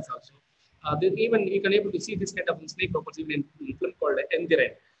recordings also. Even you can able to see this kind of snake robots even in film called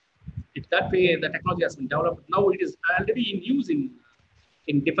Endiren. If that way the technology has been developed, now it is already in use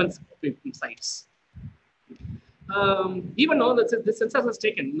in defense sites. Even though the sensor has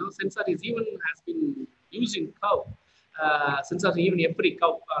taken, sensor is even has been used in cow. Sensors even every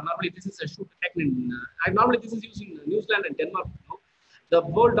cow. Normally this is a shoot taken in. Normally this is used in New Zealand and Denmark. The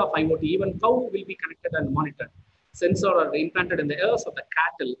world of IoT, even cow will be connected and monitored. Sensor are implanted in the ears of the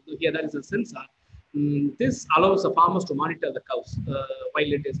cattle. So here there is a sensor. This allows the farmers to monitor the cows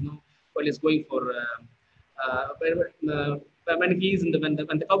while it is while it's going for when he is in when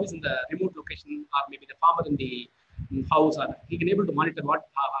the cow is in the remote location, or maybe the farmer in the house, or he can able to monitor what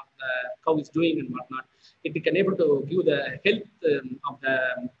the cow is doing and whatnot. It can able to give the health of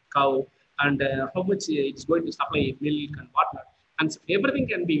the cow and how much it's going to supply milk and whatnot. And everything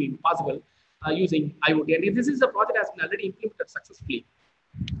can be possible using IoT. And this is a project that has been already implemented successfully.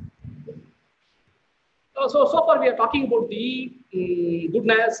 So far we are talking about the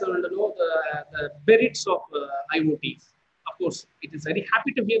goodness and the merits of IoTs. Of course, it is very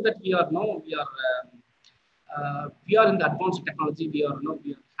happy to hear that we are in the advanced technology. We are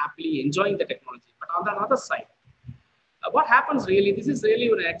happily enjoying the technology. But on the other side, what happens really? This is really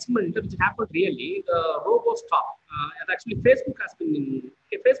an experiment which happened really. The robo stop. And actually, Facebook has been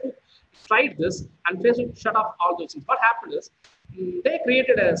Facebook tried this, and Facebook shut off all those things. What happened is they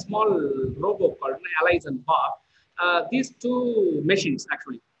created a small robo called Alice and Bob. These two machines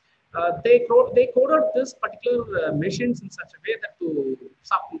actually. They coded this particular machines in such a way that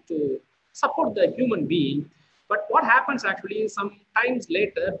to support the human being. But what happens actually, sometimes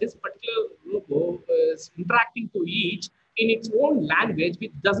later, this particular robo is interacting to each in its own language,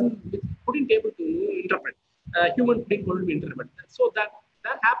 which couldn't able to interpret. Human being couldn't interpret. So that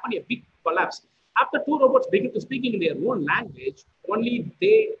happened a big collapse. After two robots begin to speaking in their own language, only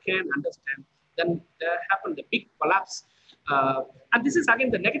they can understand. Then there happened a big collapse. And this is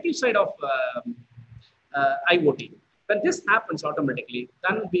again the negative side of IoT. When this happens automatically,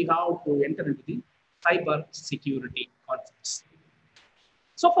 then we have to enter into the cyber security concepts.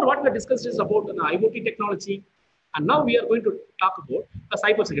 So far what we discussed is about IoT technology, and now we are going to talk about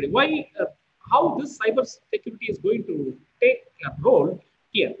cyber security. Why, how this cyber security is going to take a role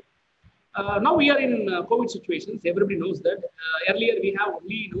here. Now we are in COVID situations. Everybody knows that. Earlier we have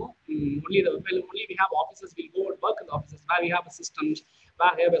only we have offices. We go and work in the offices where we have systems,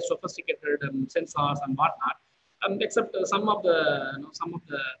 where we have a sophisticated sensors and whatnot. Except some of the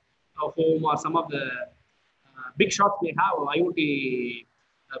home or some of the big shops may have IoT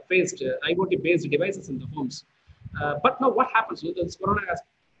based devices in the homes. But now what happens? This corona has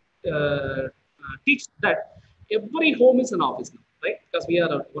teach that every home is an office now, right? Because we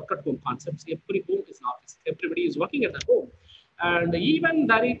are a work at home concepts. Every home is an office. Everybody is working at the home, and even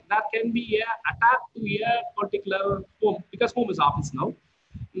that can be an attack to a particular home, because home is office now.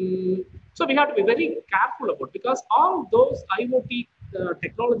 So we have to be very careful about, because all those IoT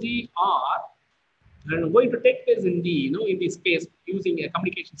technology are going to take place in the in the space using a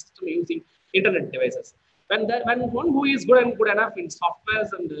communication system, using internet devices. When one who is good enough in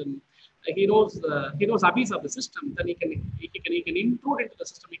softwares and he knows abyss of the system, then he can intrude into the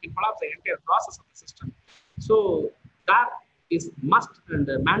system. He can collapse the entire process of the system. So that is must and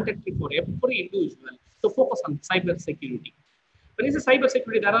mandatory for every individual to focus on cyber security. When you say cyber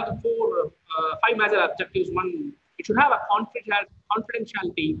security, there are five major objectives. One, it should have a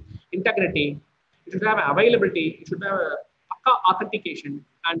confidentiality, integrity. It should have availability. It should have a authentication,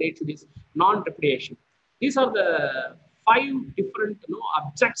 and it should be non-repudiation. These are the five different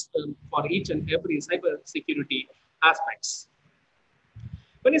objects for each and every cyber security aspects.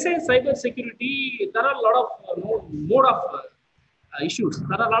 When you say cyber security, there are a lot of mode of issues.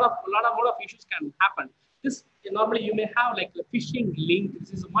 There are a lot of mode of issues can happen. This normally you may have like a phishing link.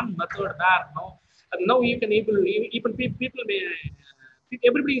 This is one method where now you can even people may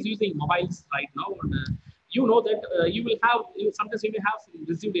everybody is using mobiles right now, and you know that you will have sometimes you may have some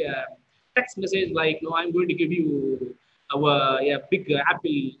received text message like, no, I'm going to give you a big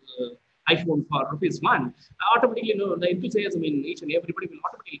Apple iPhone for rupees 1, automatically, you know, the enthusiasm in each and everybody will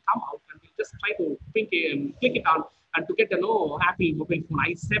automatically come out and will just try to click it on and to get a no Apple mobile phone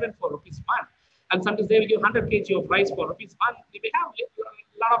i7 for rupees 1. And sometimes they will give 100 kg of rice for rupees 1. We have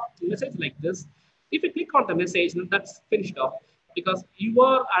a lot of messages like this. If you click on the message, then that's finished off because you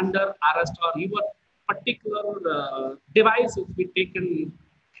are under arrest or your particular device will be taken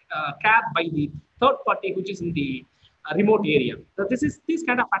care by the third party, which is in the remote area. So this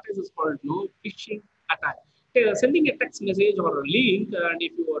kind of attacks is called phishing attack. Sending a text message or a link, and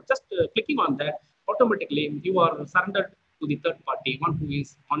if you are just clicking on that, automatically you are surrendered to the third party, one who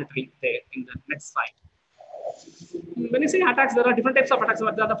is monitoring there in the next site. When you say attacks, there are different types of attacks.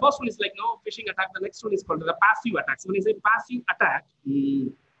 The first one is like phishing attack. The next one is called the passive attacks. When you say passive attack,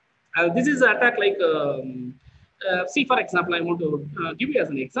 this is an attack like, see, for example, I want to give you as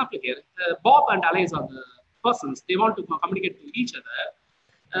an example here. Bob and Alice are the persons. They want to communicate to each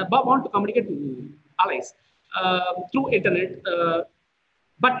other. Bob want to communicate to Alice through internet,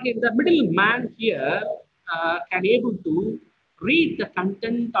 but in the middleman here can able to read the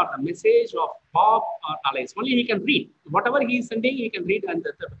content or the message of Bob or Alice. Only he can read. Whatever he is sending, he can read. And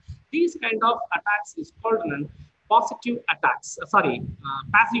these kind of attacks is called positive attacks.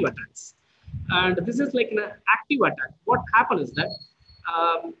 Passive attacks. And this is like an active attack. What happens is that,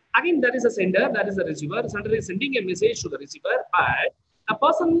 again, there is a sender, there is a receiver. The sender is sending a message to the receiver, but a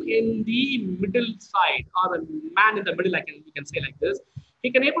person in the middle side or a man in the middle, we can say like this,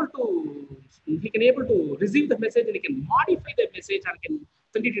 he can able to receive the message and he can modify the message and can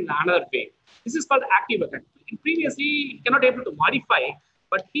send it in another way. This is called active attack. Previously, he cannot able to modify,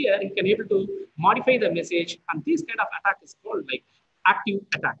 but here he can able to modify the message, and this kind of attack is called like active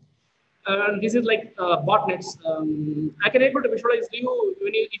attack. This is like botnets. I can able to visualize you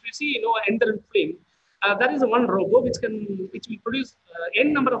if you see Ender film. There is one robot which will produce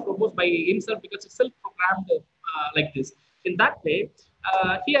n number of robots by himself because it's self-programmed like this. In that way,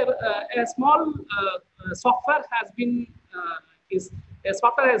 here a small software has been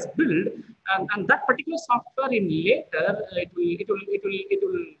software has built, and that particular software in later it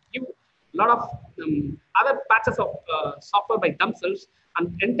will give a lot of other patches of software by themselves,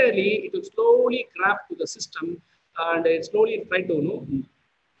 and entirely it will slowly grab to the system and it slowly try to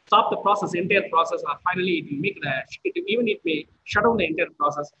stop the process, entire process, or finally it will make it may shut down the entire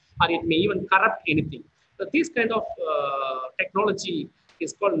process, or it may even corrupt anything. So this kind of technology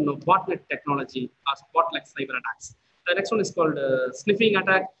is called botnet technology or bot-like cyber attacks. The next one is called sniffing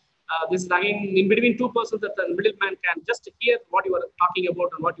attack. This is again in between two persons that the middleman can just hear what you are talking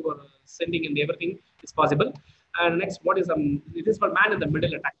about and what you are sending, and everything is possible. And next, what is it is called man in the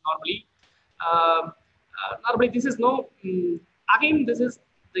middle attack. Normally this is again this is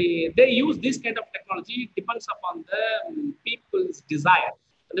they use this kind of technology. It depends upon the people's desire.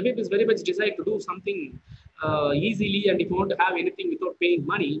 And the people is very much desire to do something easily, and if you want to have anything without paying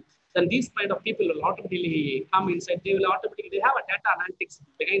money, then these kind of people will automatically come inside. They have a data analytics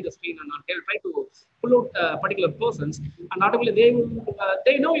behind the screen, and they will try to pull out particular persons, and automatically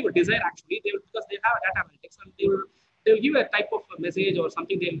they know your desire actually. Because they have a data analytics, and they will give a type of message or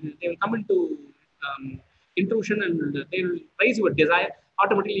something. They will come into intrusion, and they will raise your desire.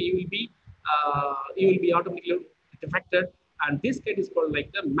 Automatically you will be automatically defected, and this case is called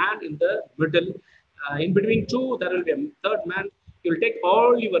like the man in the middle. In between two, there will be a third man. You will take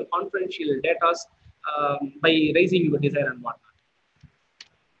all your confidential data by raising your desire and whatnot.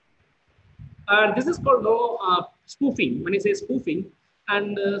 This is called spoofing. When I say spoofing,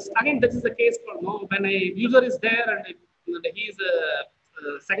 and again, this is the case called when a user is there and he is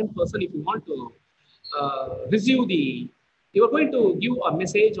a second person. If you want to receive you are going to give a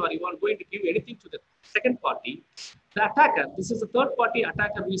message, or you are going to give anything to the second party. The attacker, this is a third party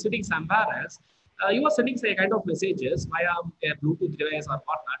attacker who is sitting somewhere else. You are sending say kind of messages via a Bluetooth device or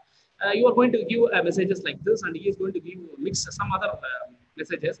whatnot. You are going to give messages like this, and he is going to mix some other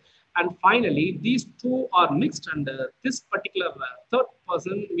messages. And finally, these two are mixed, and this particular third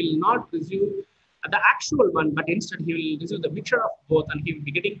person will not receive the actual one, but instead he will receive the mixture of both, and he will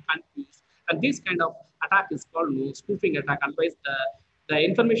be getting confused. And this kind of attack is called spoofing attack. Otherwise, the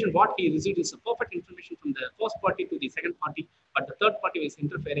information what he received is a perfect information from the first party to the second party, but the third party is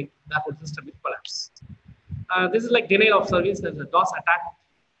interfering. Therefore, the system will collapse. This is like denial of service as a DOS attack.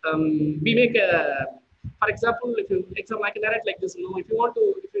 We make for example, I can narrate like this. If you are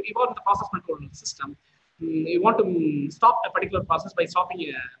in the process control system, you want to stop a particular process by stopping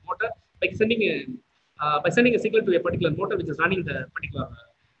a motor, by sending a signal to a particular motor which is running the particular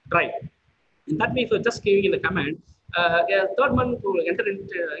drive. In that way, if you're just giving in the command, A third one will enter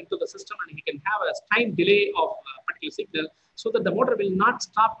into the system, and he can have a time delay of a particular signal, so that the motor will not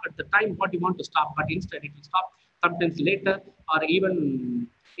stop at the time what you want to stop, but instead it will stop sometimes later, or even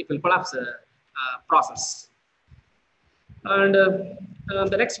it will collapse the process. And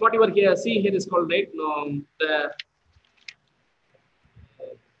the next what you are here see here is called, right, the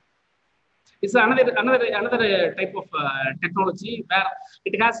it's another type of technology where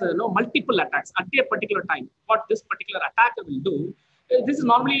it has multiple attacks at a particular time. What this particular attacker will do, this is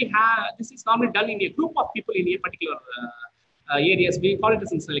normally done in a group of people in a particular areas. We call it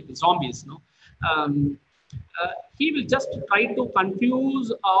as like zombies. No, um, he will just try to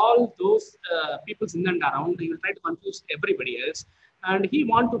confuse all those people in and around. He will try to confuse everybody else, and he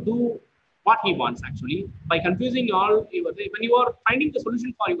want to do what he wants actually by confusing all. When you are finding the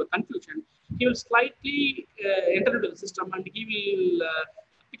solution for your confusion, he will slightly enter into the system, and he will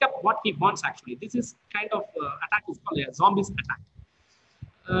pick up what he wants actually. This is kind of attack is called a zombies attack.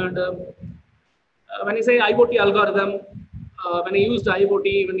 And when I say IoT algorithm, when I use the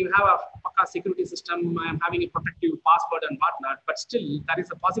IoT, when you have a Pakka security system, I'm having a protective password and whatnot, but still there is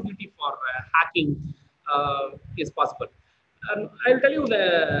a possibility for hacking is possible. I'll tell you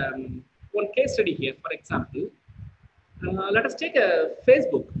the one case study here. For example, let us take a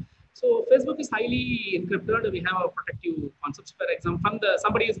Facebook. So Facebook is highly encrypted. We have a protective concepts. For example,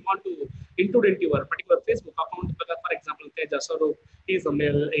 somebody is want to intrude into your particular Facebook account. For example, Teja Soro, he is a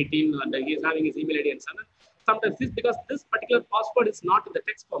male, 18, and he is having his email ID and so on. Sometimes because this particular password is not in the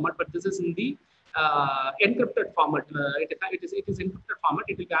text format, but this is in the encrypted format. It is encrypted format.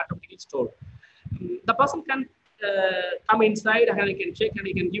 It will be automatically stored. The person can come inside and he can check and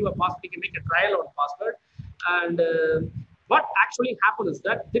he can give a password. He can make a trial on password. And what actually happens is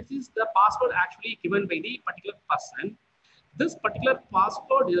that this is the password actually given by the particular person. This particular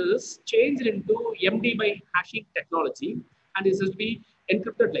password is changed into MD by hashing technology, and this will be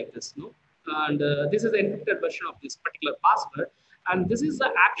encrypted like this. No, and this is the encrypted version of this particular password, and this is the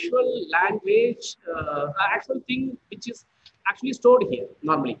actual language, actual thing which is actually stored here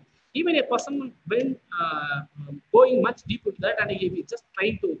normally. Even a person when going much deeper to that, and he is just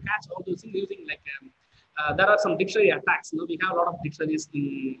trying to catch all those things using like there are some dictionary attacks. We have a lot of dictionaries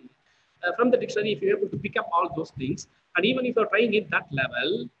from the dictionary. If you're able to pick up all those things, and even if you're trying it that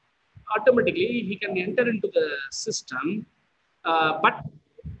level, automatically he can enter into the system, but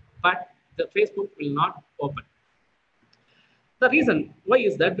the Facebook will not open. The reason why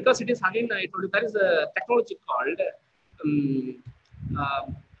is that because it is again I told you there is a technology called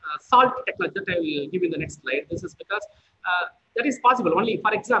salt technology that I will give in the next slide. This is because that is possible only.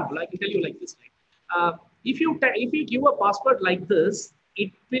 For example, I can tell you like this, right? If you give a password like this,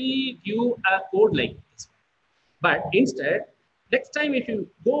 it will give a code like this. But instead, next time if you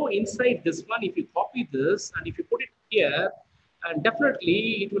go inside this one, if you copy this and if you put it here, and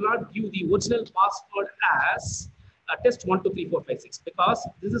definitely it will not give the original password as test 1 2 3 4 5 6, because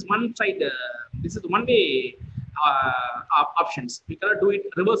this is one side. This is one way options. We cannot do it,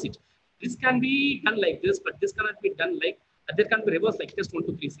 reverse it. This can be done like this, but this cannot be done like there can be reverse like test 1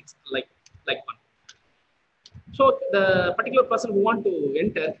 2 3 6 like one. So the particular person who want to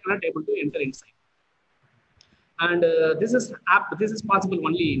enter cannot able to enter inside. And this is possible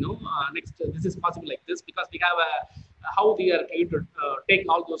only, next this is possible like this, because we have how we are able to take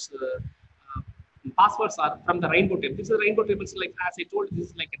all those passwords are from the rainbow table. This is a rainbow table. So like as I told, this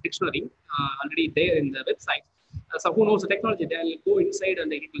is like a dictionary already there in the website. So who knows the technology, they'll go inside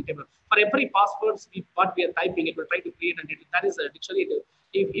and it will table. For every passwords what we are typing, it will try to create, and that is a dictionary.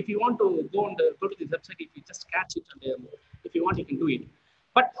 If you want to go to this website, if you just catch it, and if you want, you can do it.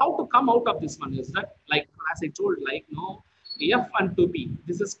 But how to come out of this one is that, like as I told, like F and 2P.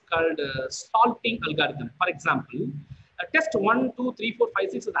 This is called salting algorithm. For example, test 1 2 3 4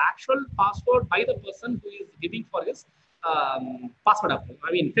 5 6 is the actual password by the person who is giving for his password account.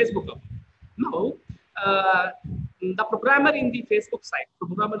 I mean Facebook account. Now, the programmer in the Facebook site, who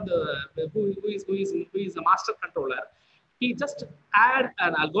is a master controller, he just add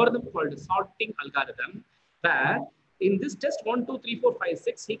an algorithm called salting algorithm, where in this test 1 2 3 4 5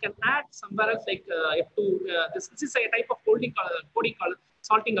 6 he can add somewhere else like this is a type of coding called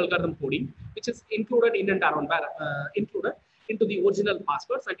salting algorithm coding, which is included in and around included into the original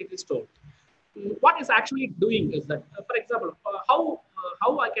passwords, and it is stored. What is actually doing is that, for example,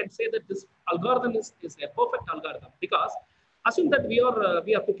 how I can say that this algorithm is a perfect algorithm, because assume that we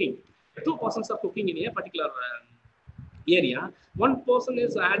are cooking. Two persons are cooking in a particular area. One person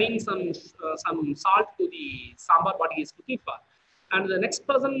is adding some salt to the sambar what he is cooking for, and the next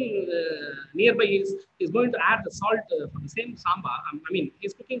person nearby is going to add the salt from the same sambar. I mean,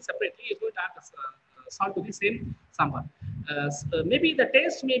 he's cooking separately. He's going to add the salt to the same sambar. Maybe the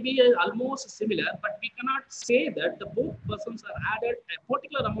taste may be almost similar, but we cannot say that the both persons are added a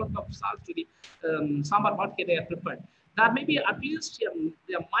particular amount of salt to the sambar what they are prepared. There may be at least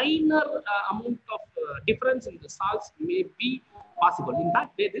a minor amount of difference in the salts may be possible. In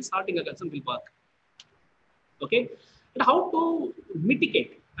that way, this salting mechanism will work. Okay, and how to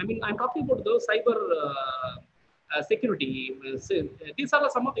mitigate? I mean, I'm talking about the cyber security. These are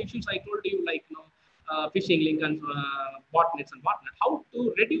some of the issues I told you, like phishing link and botnets and whatnot. How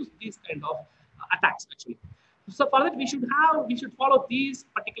to reduce these kind of attacks actually. So for that, we should follow these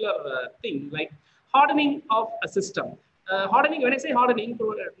particular thing, like hardening of a system. Hardening. When I say hardening,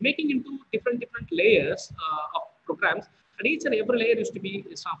 making into different layers of programs, and each and every layer is to be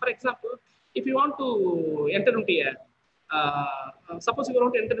strong. For example, if you want to enter into a suppose you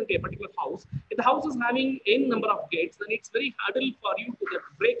want to enter into a particular house, if the house is having n number of gates, then it's very hurdle for you to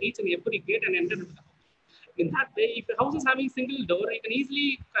break each and every gate and enter into the house. In that way, if the house is having single door, you can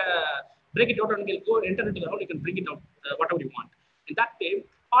easily break it out and go enter into the house. You can bring it out whatever you want. In that way,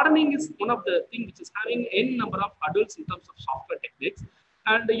 hardening is one of the things which is having n number of hurdles in terms of software techniques,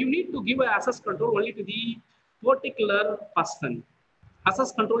 and you need to give a access control only to the particular person.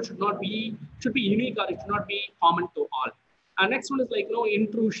 Access control should be unique, or it should not be common to all. Next one is like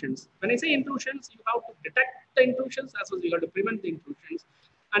intrusions. When I say intrusions, you have to detect the intrusions as well as you have to prevent the intrusions,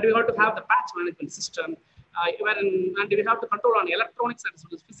 and you have to have the patch management system, and we have to control on electronics as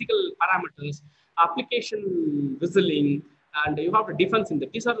well as physical parameters, application whistling, and you have to defense in them.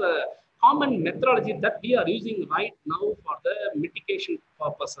 These are the common methodology that we are using right now for the mitigation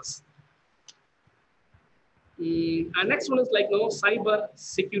purposes. And next one is like cyber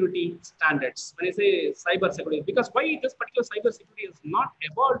security standards. When I say cyber security, because why this particular cyber security is not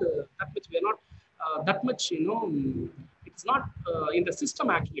evolved that much, we are not that much, it's not in the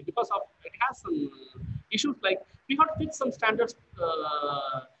system actually, because of it has some issues like we have to fix some standards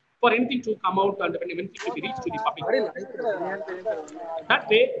for anything to come out and when anything to be reached to the public. That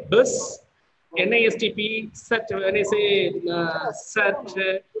way, BIS, NISTP, SET, when I say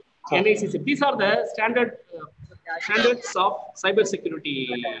SET, NICC, these are the standards of cybersecurity.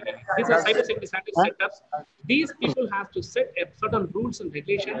 These are cybersecurity standard setups. These people have to set certain rules and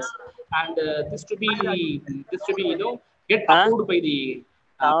regulations, and this to be get approved by the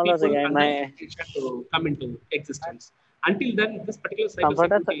people, and then it has to come into existence. Until then, this particular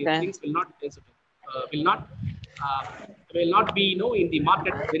cybersecurity things will not be in the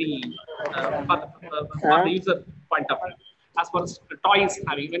market very for the user point of view. As far as toys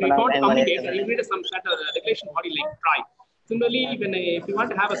having, when you want to communicate, you need some sort of regulation body like TRI. Similarly, if you want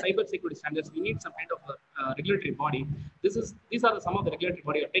to have a cyber security standards, we need some kind of regulatory body. These are some of the regulatory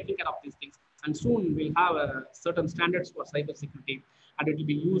body are taking care of these things, and soon we'll have certain standards for cyber security, and it will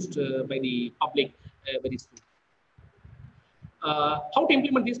be used by the public very soon. How to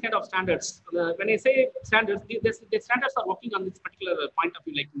implement these kind of standards? When I say standards, the standards are working on this particular point of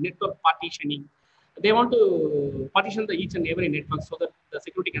view, like network partitioning. They want to partition each and every network so that the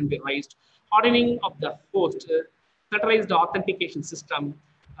security can be raised. Hardening of the host, centralized authentication system,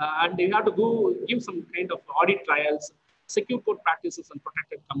 and you have to give some kind of audit trials, secure code practices, and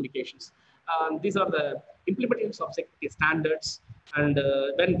protected communications. These are the implementations of security standards, and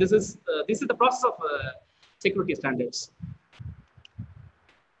when this is the process of security standards.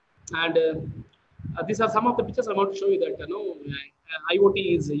 And these are some of the pictures I want to show you that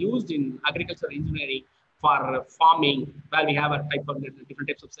IoT is used in agricultural engineering for farming, where we have a type of different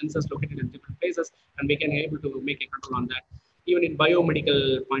types of sensors located in different places, and we can be able to make a control on that. Even in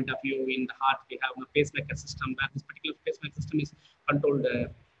biomedical point of view, in the heart, we have a pacemaker system, where this particular pacemaker system is controlled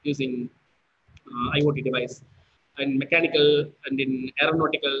using IoT device. In mechanical and in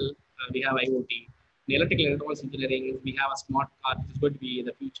aeronautical, we have IoT. In electrical and electronics engineering, we have a smart car, which is going to be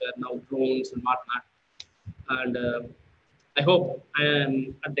the future, now drones and whatnot. And I hope I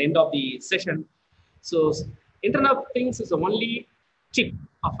am at the end of the session. So Internet of Things is the only tip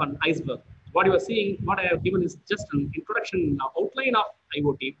of an iceberg. What you are seeing, what I have given is just an introduction, outline of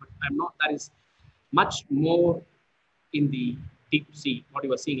IoT, but there is much more in the deep sea. What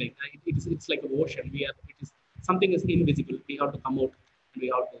you are seeing, like it's like an ocean. Something is invisible. We have to come out and we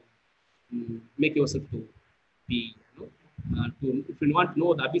have to make yourself to be, if you want to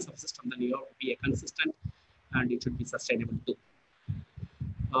know the abyss of system, then you have to be a consistent, and it should be sustainable too.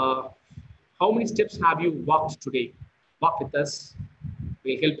 How many steps have you walked today? Walk with us.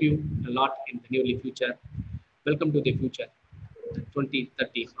 Will help you a lot in the nearly future. Welcome to the future, the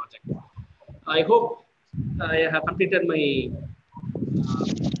 2030 project. I hope I have completed my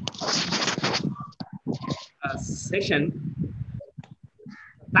session.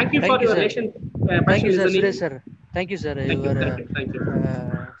 Thank you for your relation. Thank you, sir, listening. Suresh, sir. Thank you, sir. Thank you.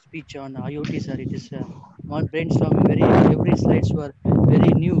 Speech on IoT, sir. It is one brainstorming. Every slides were very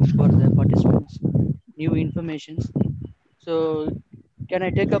new for the participants, new informations. So, can I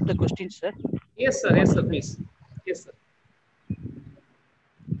take up the questions, sir? Yes, sir. Yes, sir. Please. Yes, sir.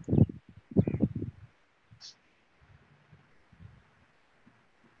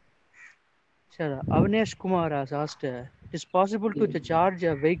 Sir, Avnesh Kumar has asked, it is possible to charge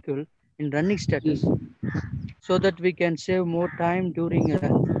a vehicle in running status so that we can save more time during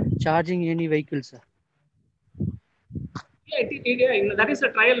charging any vehicle, sir? Yeah, that is a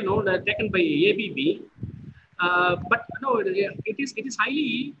trial no, taken by ABB. But no, it is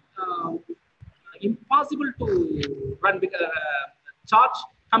highly impossible to run charge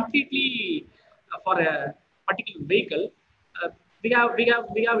completely for a particular vehicle. Uh, we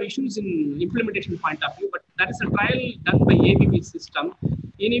have issues in implementation point of view, but that is a trial done by ABB system.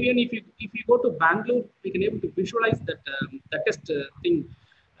 And even if you go to Bangalore, we can able to visualize that test thing,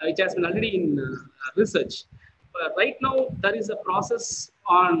 which has been already in research. Right now, there is a process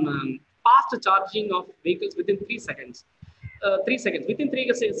on fast charging of vehicles within 3 seconds. 3 seconds. Within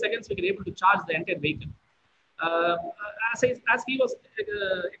 3 seconds, we can able to charge the entire vehicle. Uh, as he was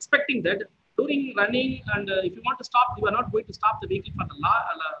expecting that during running, and if you want to stop, you are not going to stop the vehicle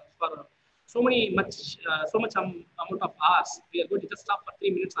for so much amount of hours. We are going to just stop for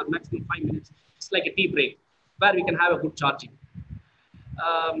 3 minutes or maximum 5 minutes. It's like a tea break where we can have a good charging.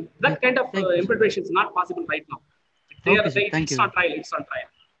 That kind of implementation is not possible right now. It's on trial. It's on trial.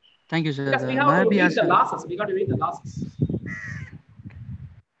 Thank you, sir. Because we have to meet the losses. We got to meet the losses.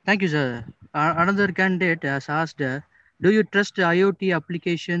 Thank you, sir. Another candidate has asked, do you trust IoT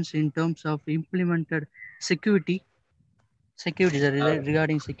applications in terms of implemented security? Security, sir,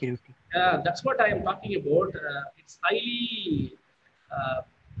 regarding security. That's what I am talking about. It's highly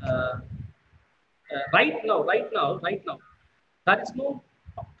right now. There is no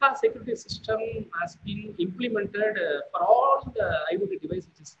Pakka security system has been implemented for all the IoT devices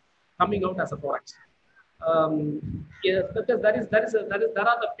which is coming out as a product. Yes, because there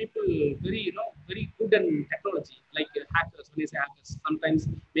are the people very good in technology, like hackers. When you say hackers, sometimes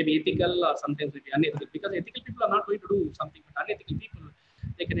maybe ethical or sometimes maybe unethical. Because ethical people are not going to do something, but unethical people,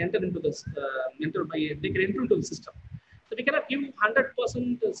 they can enter into this they can enter into the system. So we cannot give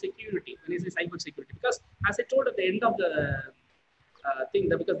 100% security when you say cyber security, because as I told at the end of the thing,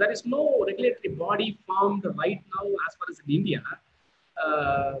 that because there is no regulatory body formed right now as far as in India.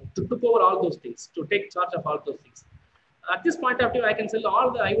 To took over all those things, to take charge of all those things. At this point of view, I can say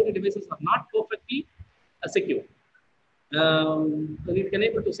all the IoT devices are not perfectly secure. We can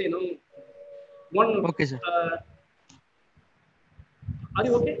able to say no. Okay, sir. Are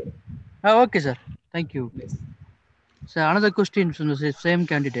you okay? Okay, sir. Thank you. Yes. So another question from the same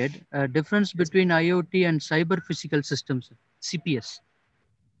candidate: difference between IoT and cyber physical systems, CPS.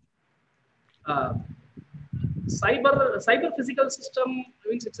 Cyber physical system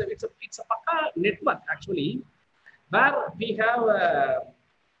means it's a Pakka network actually, where we have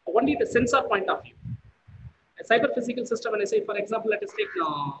only the sensor point of view. A cyber physical system, when I say, for example, let us take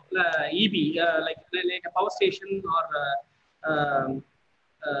EB, like a power station or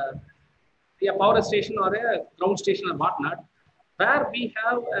a power station or a ground station or whatnot, where we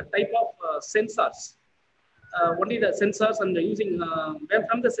have a type of sensors. Only the sensors, and using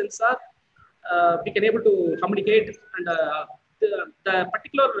from the sensor, we can able to communicate, and the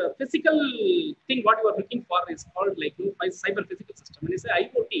particular physical thing what you are looking for is called like cyber physical system. When you say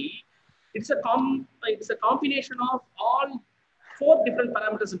IoT, it's a combination of all 4 different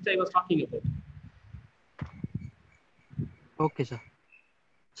parameters which I was talking about. Okay, sir.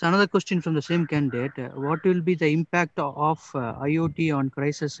 So another question from the same candidate: what will be the impact of IoT on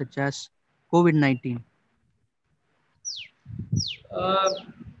crises such as COVID-19?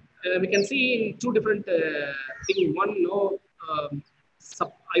 We can see in 2 different things. One,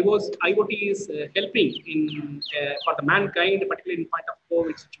 IoT is helping in for the mankind, particularly in point of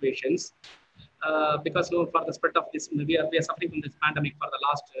COVID situations, because for the spread of this, we are suffering from this pandemic for the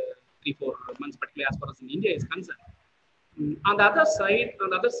last 3-4 months, particularly as far as in India is concerned. On the other side, when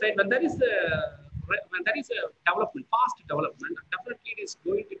there is a development, fast development, definitely it is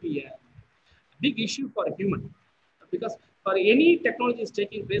going to be a big issue for a human, because for any technology is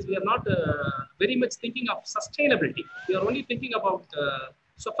taking place, we are not very much thinking of sustainability. We are only thinking about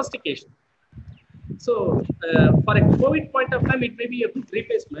sophistication. So for a COVID point of time, it may be a good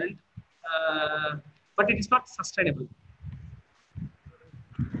replacement, but it is not sustainable.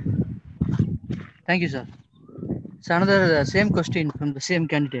 Thank you, sir. So another same question from the same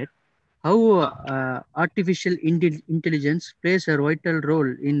candidate: how artificial intelligence plays a vital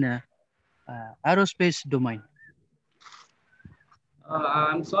role in aerospace domain?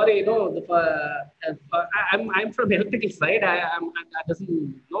 I'm sorry, I'm from electrical side. I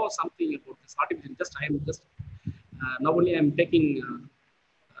doesn't know something about this artificial. Now only I'm taking.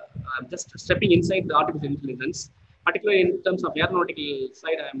 I'm just stepping inside the artificial intelligence, particularly in terms of aeronautical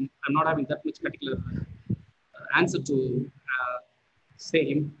side. I'm not having that much particular answer to say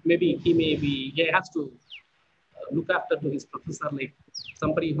him. Maybe he has to look after to his professor, like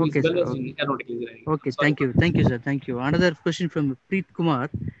somebody who is Okay, well sir. versed Okay. in aeronautical engineering. Okay, Sorry for thank you, sir. Thank you. Another question from Preet Kumar.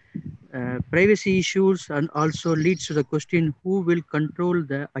 Privacy issues and also leads to the question who will control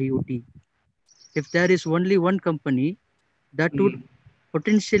the IoT? If there is only one company, that would that.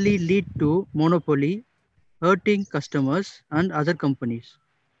 potentially lead to monopoly, hurting customers and other companies.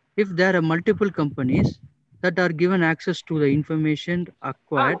 If there are multiple companies that are given access to the information Ah,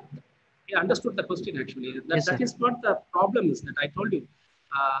 acquired, yeah, understood the question actually. That yes, that sir. is what the problem is that I told you.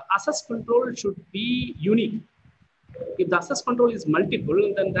 Access control should be unique. If the access control is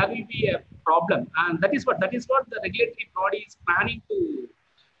multiple, then that will be a problem. And that is what the regulatory body is planning to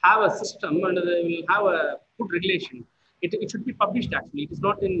have a system, and they will have a good regulation. It should be published actually. It is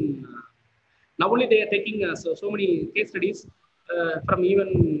not in now only they are taking so many case studies from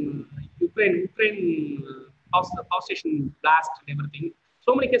even Ukraine power station blast and everything.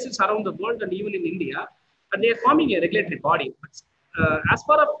 So many cases around the world and even in India, and they are forming a regulatory body. But as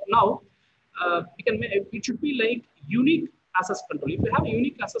far as now, it should be like unique access control. If you have a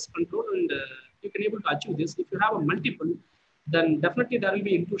unique access control and you can able to achieve this, if you have a multiple, then definitely there will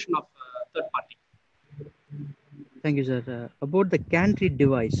be intrusion of third party. Thank you, sir. About the Cantry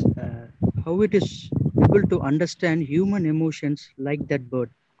device, how it is able to understand human emotions like that bird.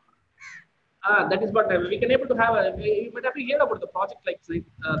 That is what we can able to have. You might have to hear about the project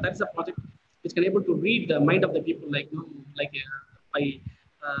that is a project which can able to read the mind of the people, by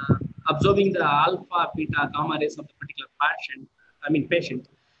uh, observing the alpha, beta, gamma rays of the particular patient. I mean patient.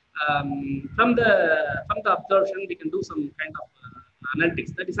 From the observation, we can do some kind of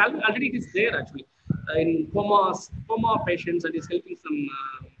analytics. That is already it is there actually in coma patients, and is helping some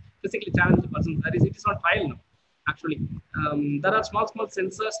physically challenged persons. That is, it is on trial now. Actually, there are small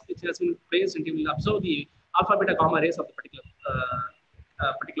sensors which has been placed, and it will observe the alpha, beta, gamma rays of the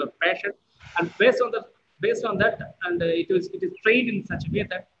particular patient, and based on that, and it is trained in such a way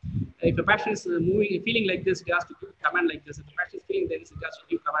that if a patient is feeling like this, it has to give command like this. If the patient is feeling this, it has to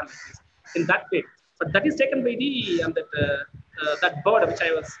give command like this. In that way, but that is taken by the that bird which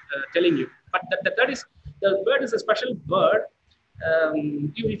I was telling you. But that is the bird is a special bird.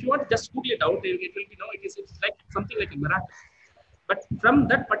 If you want to just Google it out, it will be it's like something like a miracle. But from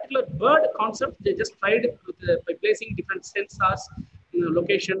that particular bird concept, they just tried by placing different sensors,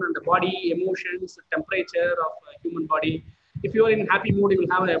 location and the body, emotions, temperature of human body. If you are in happy mood, you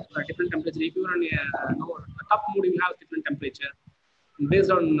will have a different temperature. If you are in a tough mood, you will have different temperature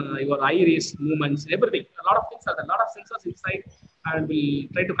based on your iris movements, everything. A lot of things are there, a lot of sensors inside, and we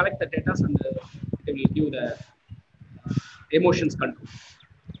try to collect the data, and it will give the emotions control.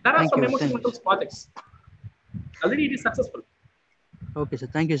 There are Thank some you. emotion Thank you. control projects. Already it is successful. Okay, sir.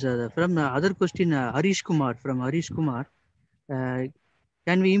 Thank you, sir. From other question, Harish Kumar from Harish Kumar. Uh,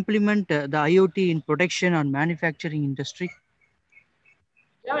 can we implement the IoT in production and manufacturing industry?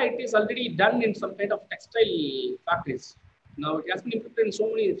 Yeah, it is already done in some kind of textile factories. Now it has been implemented in so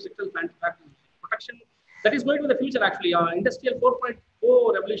many textile factories. Production, that is going to the future actually. Industrial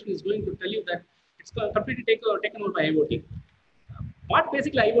 4.0 revolution is going to tell you that it's completely taken over by IoT. What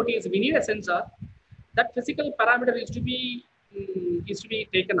basically IoT is, we need a sensor. That physical parameter is to be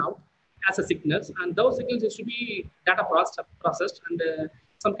taken out as a signals, and those signals is to be data processed, and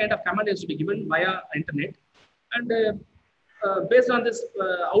some kind of command is to be given via internet, and based on this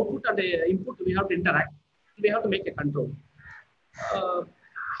output and input, we have to interact. We have to make a control. Uh,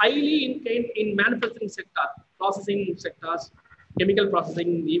 Highly in manufacturing sector, processing sectors, chemical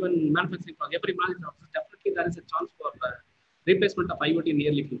processing, even manufacturing, every manufacturing process, definitely there is a chance for replacement of IoT in the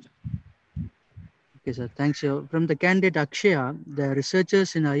early future. Okay, sir. Thanks. From the candidate Akshaya, the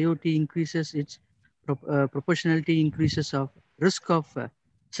researchers in IoT increases its proportionality increases of risk of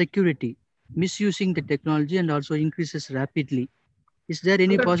security, misusing the technology, and also increases rapidly. Is there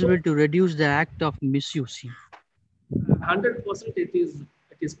any 100%, possibility to reduce the act of misusing? 100% it is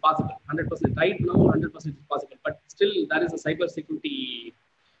possible. 100% right now, 100% is possible. But still, there is a cyber security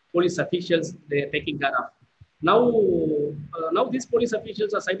police officials they are taking care of. Now these police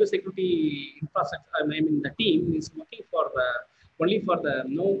officials are cyber security infrastructure. I mean, the team is working for only for the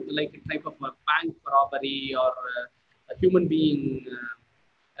like type of bank robbery or a human being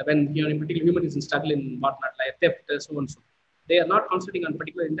when in particular human is in struggle in whatnot like theft, so and so. They are not concentrating on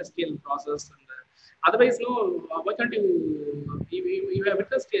particular industrial process. And otherwise, no, why can't you have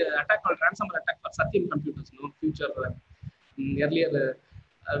witnessed an attack called ransomware attack for Satyam computers, no, future, earlier,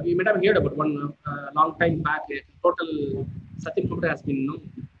 we might have heard about one long time back, total Satyam computer has been, no,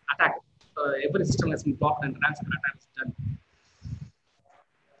 attacked. Every system has been blocked and ransomware attack is done.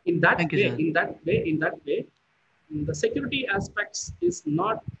 In that Thank you, way, sir. in that way, the security aspects is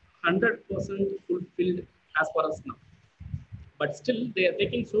not 100% fulfilled as far as now. But still, they are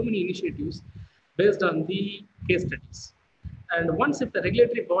taking so many initiatives based on the case studies. And once if the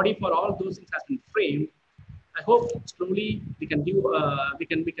regulatory body for all those things has been framed, I hope slowly we can give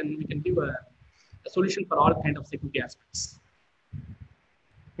give a solution for all kind of security aspects.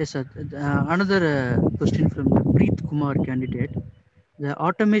 Yes, sir. Another question from the Preet Kumar candidate. The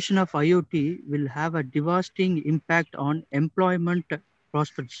automation of IoT will have a devastating impact on employment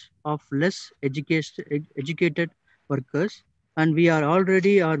prospects of less educated workers, and we are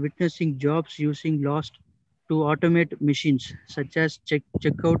already witnessing jobs using lost to automate machines such as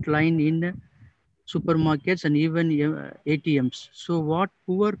checkout line in supermarkets and even ATMs. So, what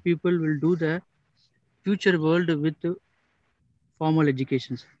poor people will do the future world with formal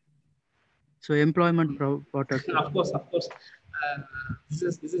educations? So, employment protect. Of course.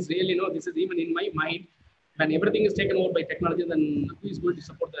 This is really, no, this is even in my mind. When everything is taken over by technology, then who is going to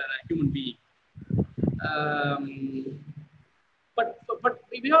support the human being? Um, but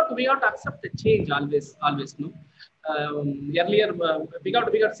we have to accept the change always, no. Earlier, we got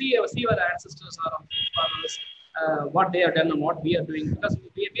to see our ancestors or our forefathers, what they have done and what we are doing, because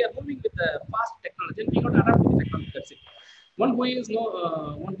we are moving with the fast technology and we got to adapt with the technology. That's it. One who is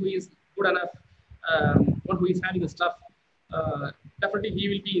good enough, one who is having the stuff, definitely he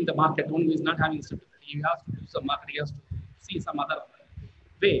will be in the market. One who is not having stuff, he has to do some market, he has to see some other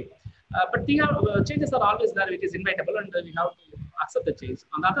way. But changes are always there. It is inevitable, and we have to accept the change.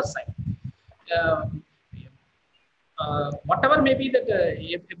 On the other side, uh, whatever may be that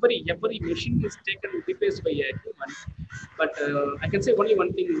every machine is taken replaced by a human, but I can say only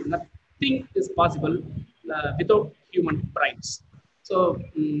one thing: nothing is possible without human brains. So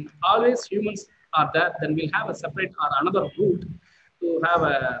always humans are there. Then we'll have a separate or another route to have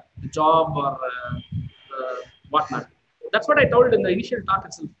a job or whatnot. That's what I told in the initial talk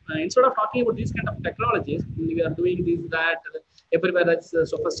itself. Instead of talking about these kind of technologies, we are doing this, that, everywhere that's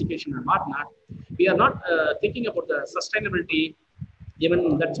sophistication and whatnot. We are not thinking about the sustainability.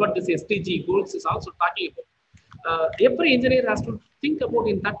 Even that's what this SDG goals is also talking about. Every engineer has to think about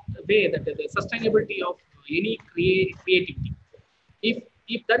in that way, that the sustainability of any creativity. If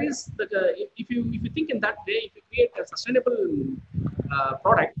there is if you think in that way, if you create a sustainable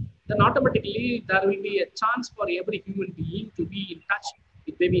product, then automatically there will be a chance for every human being to be in touch.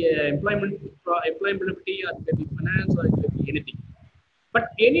 It may be employability, or it may be finance, or it may be anything.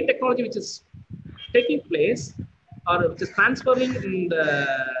 But any technology which is taking place or which is transferring in the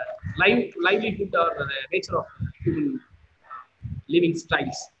livelihood or the nature of human living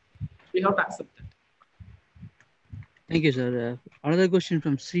styles, we have to accept that. Thank you, sir. Another question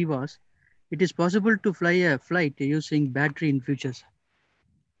from Srivas. It is possible to fly a flight using battery in future, sir?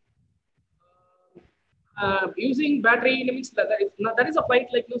 Using battery means that is a flight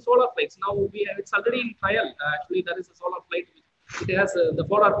like solar flights. Now it's already in trial. Actually, there is a solar flight. It has the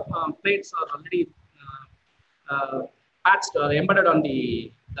solar plates are already patched or embedded on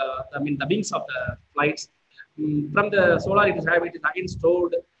the wings of the flights. From the solar, it is again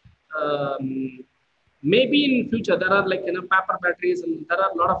stored. Maybe in future there are paper batteries, and there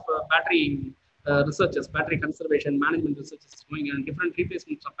are a lot of battery researches, battery conservation management researches going on, different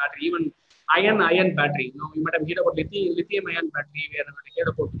replacements of battery, even ion battery. You might have heard about lithium ion battery. We have heard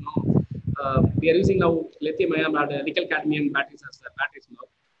about we are using now lithium ion nickel cadmium batteries as batteries now.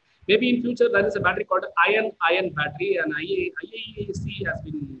 Maybe in future there is a battery called ion battery, and IEITVLC has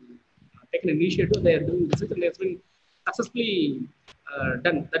been taken initiative. They are doing research, and it has been successfully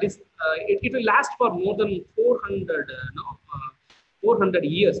done. That is, it will last for more than 400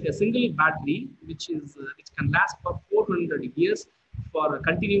 years. A single battery which can last for 400 years for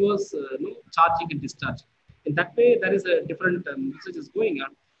continuous charging and discharging. In that way, there is a different research is going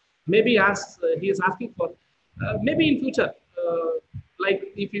on. Maybe as he is asking for, maybe in future, like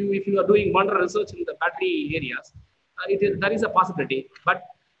if you are doing wonder research in the battery areas, there is a possibility, but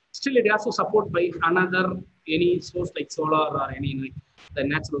still it has to support by any source like solar or any the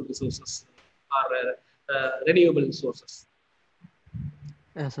natural resources or renewable sources.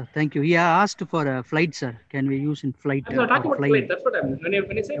 Yes, sir. Thank you. Yeah, asked for a flight, sir. Can we use in flight? I'm talking about flight. That's what I mean.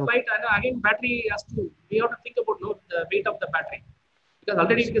 When I say flight, again battery we have to think about the weight of the battery. because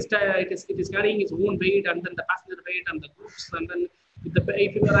already it is carrying its own weight, and then the passenger weight and the goods, and then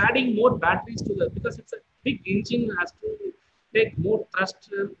if you are adding more batteries to the, because it's a big engine, has to take more thrust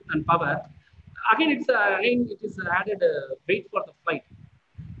and power. Again it is added weight for the flight.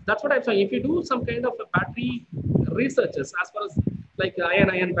 That's what I'm saying. If you do some kind of a battery researches, as far as like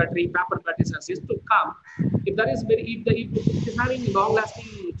ion battery, paper batteries as is to come, if that is very, if it is having long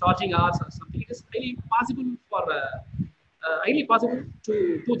lasting charging hours or something, it is highly possible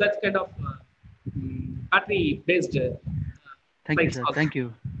to do that kind of battery based Thank you, flights sir. also.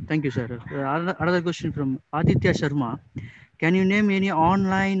 Thank you, sir. Another question from Aditya Sharma. Can you name any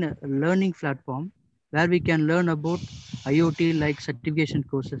online learning platform where we can learn about IoT like certification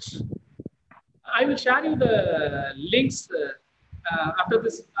courses? I will share you the links after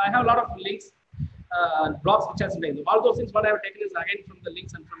this. I have a lot of links, blogs which has been all those things. What I have taken is again from the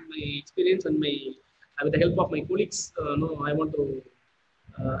links and from my experience and my with the help of my colleagues. No, I want to.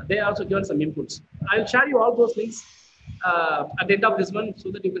 They also given some inputs. I'll share you all those links at the end of this one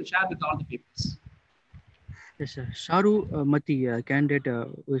so that you can share with all the people. Yes, sir. Sharu Mati, candidate,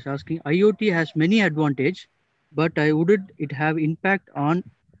 was asking, IoT has many advantage, but wouldn't it have impact on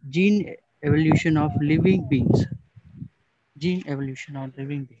gene evolution of living beings? Gene evolution of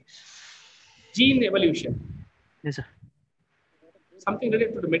living beings. Gene evolution. Yes, sir. Something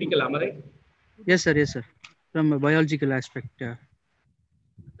related to the medical, am I right? Yes, sir. Yes, sir. From a biological aspect.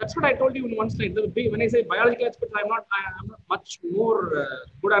 That's what I told you in one slide. When I say biological aspect, I'm not much more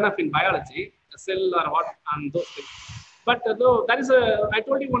good enough in biology, cell or what, and those things. But though that is I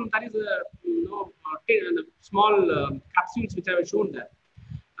told you one, that is small capsules which I have shown there.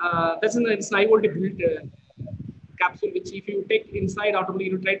 That's it's an IoT built capsule, which if you take inside,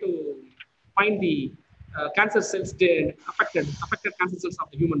 automatically you try to find the cancer cells, affected cancer cells of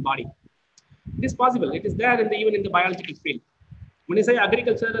the human body. It is possible. It is there even in the biological field. When you say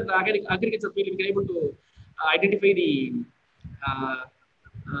agriculture, agriculture field, we can able to identify the uh,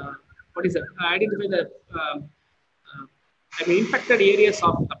 what is it? Identify the infected areas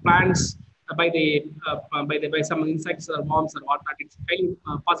of the plants by some insects or worms or whatnot. It's highly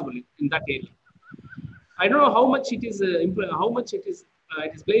possible in that area. I don't know how much it is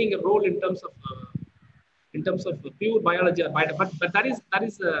it is playing a role in terms of pure biology or but that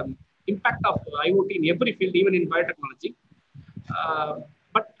is impact of IoT in every field, even in biotechnology.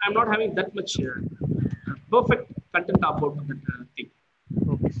 But I'm not having that much perfect content about that thing.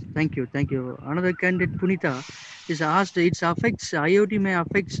 Okay, thank you. Another candidate, Punita, is asked, it affects IoT may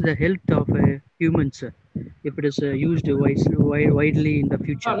affects the health of humans if it is used widely in the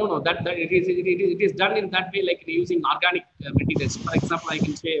future. No, no, that it is done in that way, like using organic materials. For example, I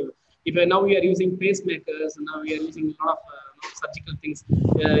can say if now we are using pacemakers, and now we are using a lot of surgical things.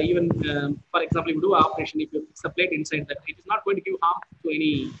 Even for example, if you do an operation, if you fix a plate inside that, it is not going to give harm to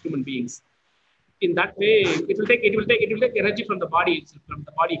any human beings. In that way, it will take energy from the body. From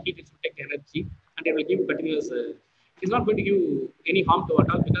the body heat, it will take energy, and it will give continuous. It is not going to give any harm to at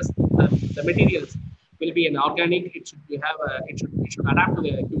all, because the materials will be an organic. It should adapt to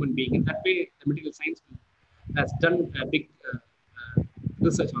the human being. In that way, the material science has done a big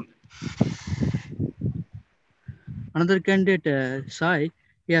research on that. Another candidate, Sai,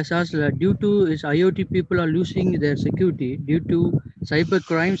 he has asked, due to his IoT, people are losing their security due to cyber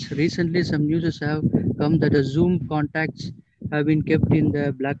crimes. Recently, some news have come that the Zoom contacts have been kept in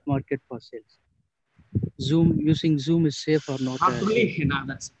the black market for sales. Using Zoom is safe or not? Not only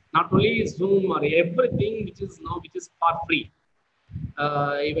that's not only Zoom or everything which is for free.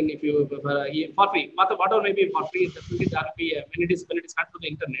 Even if you for free, whatever may be for free, definitely that will be when it is cut to the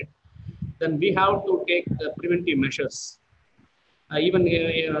internet, then we have to take the preventive measures. Even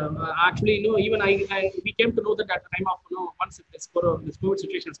actually, even we came to know that at the time of once this COVID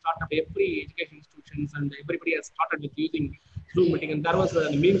situation started, every education institutions and everybody has started with using Zoom meeting, and there was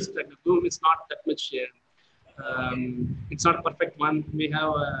a memes that Zoom is not that much. It's not a perfect one. We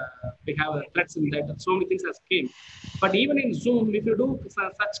have threats in that. So many things has came, but even in Zoom, if you do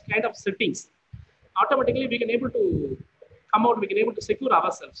such kind of settings, automatically we can able to come out. We can able to secure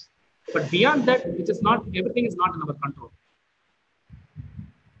ourselves. But beyond that, which is not everything is not in our control.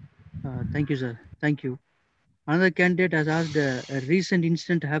 Thank you, sir. Thank you. Another candidate has asked, a recent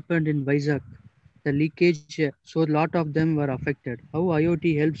incident happened in Vizag. The leakage, so a lot of them were affected. How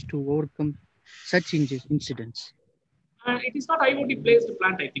IoT helps to overcome such incidents? It is not IoT based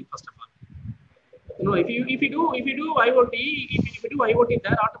plant, I think. First of all, if you do IoT, if you do IoT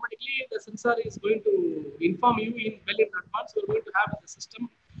there, automatically the sensor is going to inform you in well in advance. You're going to have the system.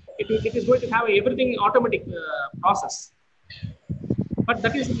 It is going to have everything automatic process. but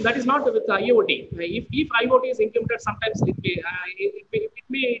that is not with IoT. If IoT is implemented, sometimes it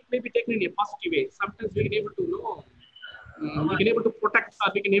may be taken in a positive way. Sometimes we can able to know we can able to protect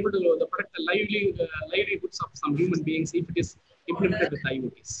we can able to protect the livelihoods of some human beings if it is implemented with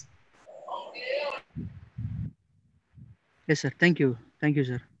IoTs. Yes, sir. Thank you,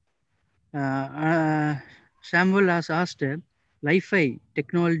 sir. Samuel has asked, Li-Fi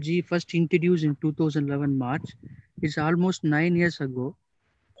technology first introduced in 2011 March. It's almost 9 years ago.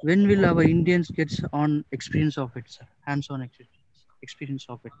 When will our Indians get on experience of it, sir? Hands-on experience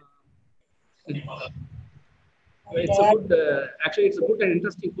of it. It's a good, actually, it's a good and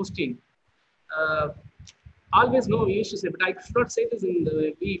interesting question. Uh, always know we used to say, but I should not say this in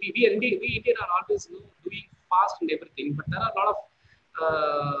the we Indian are always doing fast and everything, but there are a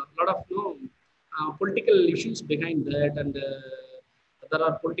lot of political issues behind that, and there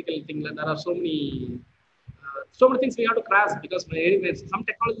are political things, and there are so many things we have to grasp because anyway, some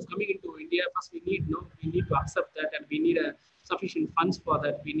technology is coming into India. First, we need to accept that, and we need a sufficient funds for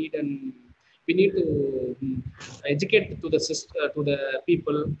that. We need to educate to the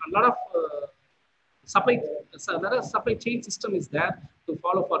people. A lot of supply there are supply chain system is there to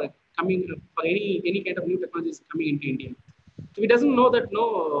follow for coming for any kind of new technologies coming into India. So he doesn't know that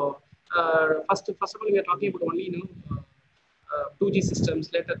first of all we are talking about only 2G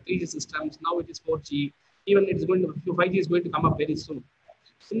systems, later 3G systems. Now it is 4G. Even it is going to 5G is going to come up very soon.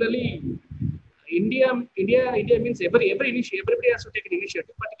 Similarly, India means everybody has to take an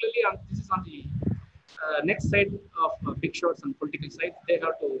initiative. Particularly this is on the next side of big shots and political side. They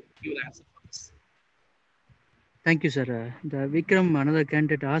have to give the answer for this. Thank you, sir. The Vikram, another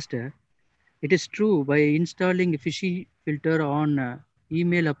candidate asked, it is true by installing a fishy filter on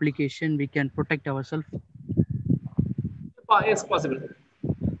email application, we can protect ourselves. Yes, possible.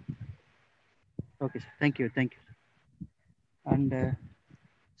 Okay, sir. Thank you. And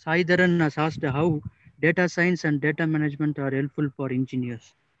Saidharan has asked how data science and data management are helpful for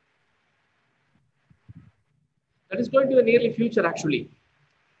engineers. That is going to the nearly future actually.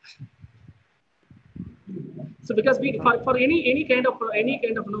 So because for any kind of process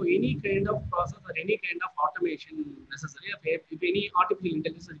or any kind of automation necessary, if any artificial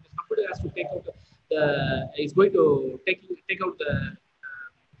intelligence, the computer has to take out is going to take out the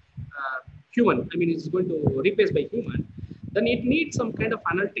human. I mean, it's going to replace by human. Then it needs some kind of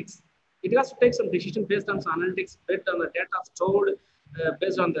analytics. It has to take some decision based on some analytics, based on the data stored,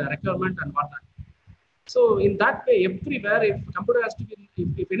 based on the requirement and whatnot. So in that way, everywhere, if computer has to be,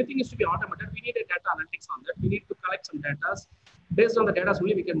 if anything is to be automated, we need a data analytics on that. We need to collect some data. Based on the data,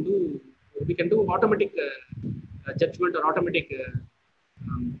 only we can do automatic judgment or automatic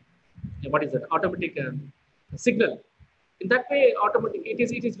automatic signal. In that way, automatic it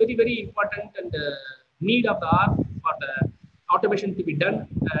is very important and need of the hour for the automation to be done.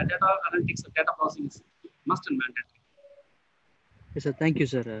 Data analytics and data processing is must and mandatory. Yes, sir. Thank you,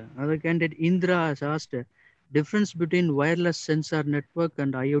 sir. Another candidate, Indra, has asked difference between wireless sensor network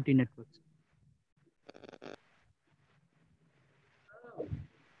and IoT networks.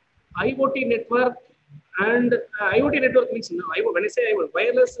 IoT network and IoT network means when I say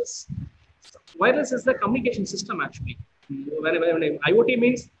wireless is the communication system actually. When IoT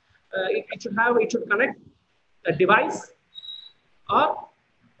means it should connect a device or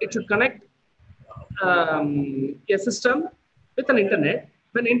it should connect a system with an internet.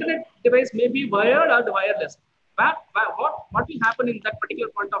 When internet device may be wired or wireless, but what will happen in that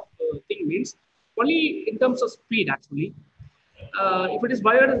particular point of thing means only in terms of speed actually. If it is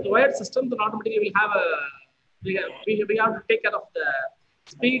wired system, then automatically we have to take care of the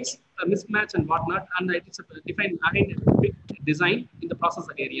speeds, mismatch and whatnot, and it is defined again a big design in the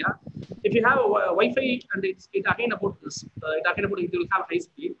processor area. If you have a Wi-Fi and it again about this, it will have high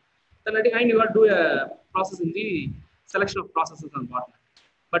speed, then again you have to do a process in the selection of processes and whatnot.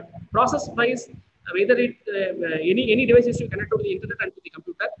 But process-wise, whether any device is to connect to the internet and to the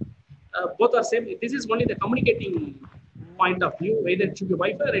computer, both are same. This is only the communicating point of view, whether it should be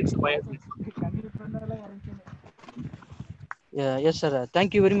Wi-Fi or it's wired network. Yes, sir.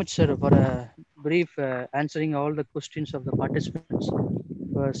 Thank you very much, sir, for a brief answering all the questions of the participants.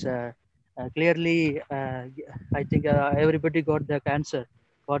 Because clearly, I think everybody got the answer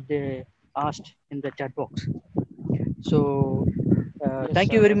what they asked in the chat box. So,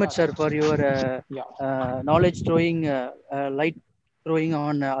 thank you very much, sir, for your knowledge throwing, light throwing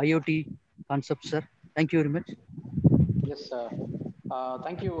on IoT concepts, sir. Thank you very much. Yes, sir.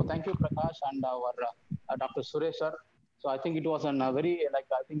 Thank you, Prakash, and our Dr. Suresh, sir. So I think it was a very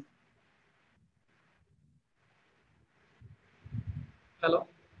Hello.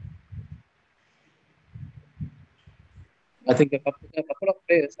 I think a couple of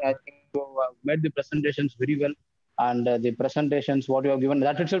days, I think you made the presentations very well. And the presentations, what you have given,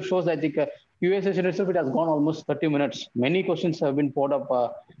 that itself shows, I think, QA session itself, it has gone almost 30 minutes. Many questions have been poured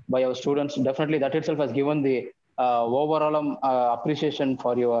up by our students. Definitely, that itself has given the overall appreciation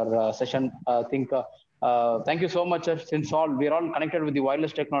for your session. I think, thank you so much, sir. Since we are all connected with the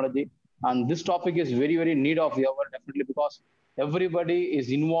wireless technology, and this topic is very, very need of the hour, definitely, because everybody is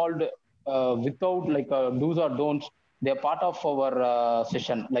involved without like do's or don'ts. They're part of our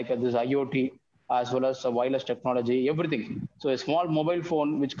session, like this IoT as well as wireless technology, everything. So a small mobile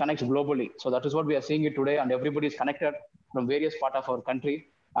phone which connects globally. So that is what we are seeing it today, and everybody is connected from various part of our country,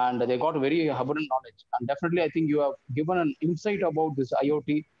 and they got very abundant knowledge. And definitely, I think you have given an insight about this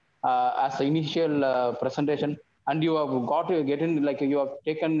IoT as the initial presentation, and you have got to get in, like you have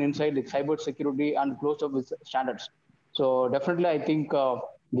taken inside the cyber security and closed up with standards. So definitely, I think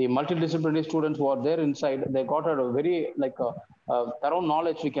the multidisciplinary students who are there inside, they got a very like thorough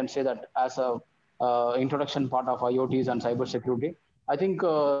knowledge. We can say that as a introduction part of IoTs and cyber security. I think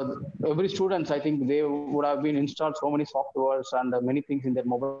every students, I think they would have been installed so many softwares and many things in their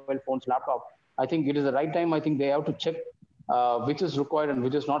mobile phones, laptop. I think it is the right time. I think they have to check which is required and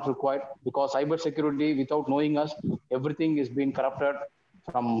which is not required, because cyber security, without knowing us, everything is being corrupted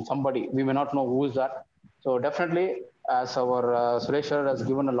from somebody. We may not know who is that. So definitely, as our Suresh sir has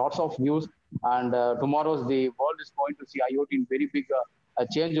given a lots of views, and tomorrow's the world is going to see IoT in very big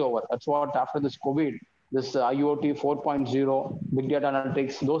changeover. That's what after this COVID, this IoT 4.0, big data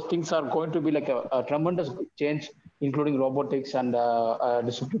analytics, those things are going to be like a tremendous change, including robotics and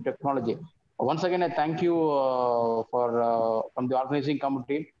distributed technology. Once again, I thank you for from the organizing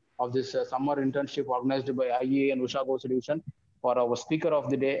committee of this summer internship organized by IEA and Ushago Solution for our speaker of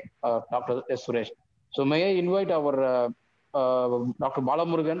the day, Dr. S. Suresh. So may I invite our Dr.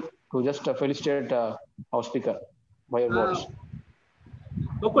 Balamurugan to just felicitate our speaker by your words.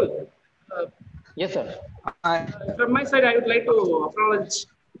 Gokul, Yes, sir. from my side, I would like to acknowledge.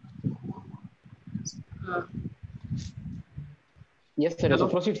 Yes, sir. So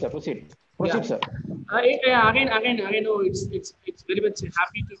proceed, sir. Proceed. Proceed, sir. Again, I know it's very much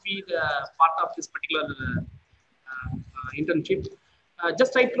happy to be the part of this particular internship.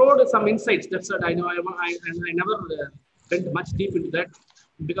 Just I throwed some insights. That's what I know. I never went much deep into that,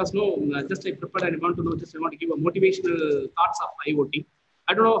 because just I prepared and I want to know. Just I want to give a motivational thoughts of IoT.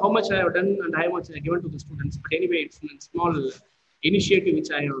 I don't know how much I have done and how much I have given to the students, but anyway, it's a small initiative which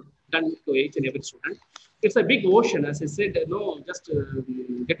I have done to each and every student. It's a big ocean, as I said. Just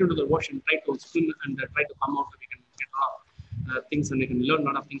get into the ocean, try to swim, and try to come out. We can get a lot of things, and we can learn a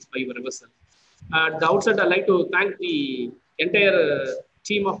lot of things by yourself. At the outset, I'd like to thank the entire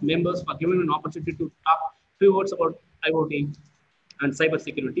team of members for giving me an opportunity to talk few words about IoT and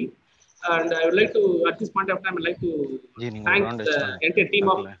cybersecurity. And I would like to, at this point of time, I'd like to thank the entire team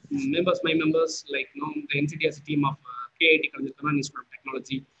of members, my members, like the NCDS team of KIT Kannan Institute of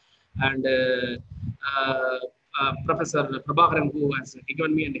Technology, and Professor Prabhakaran, who has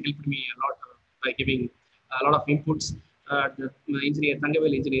given me and helped me a lot by giving a lot of inputs. The engineer,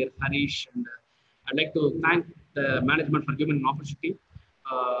 Tangavel engineer Harish, and I'd like to thank the management for giving an opportunity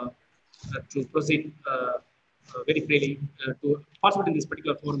to proceed very freely, to participate in this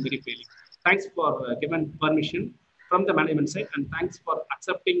particular forum very freely. Thanks for giving permission from the management side, and thanks for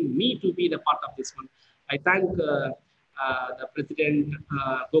accepting me to be the part of this one. I thank the president,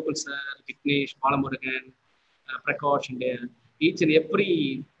 Gokul sir, Vignesh, Balamurugan, Prakash, and each and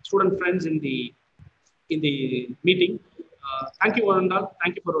every student friends in the meeting. Thank you, one and all.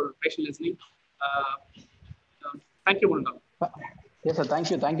 Thank you for patient listening. Thank you, one and all. Yes, sir.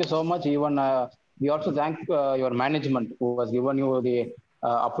 Thank you so much. Even we also thank your management who has given you the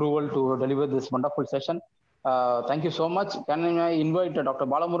approval to deliver this wonderful session. Thank you so much. Can I invite Dr.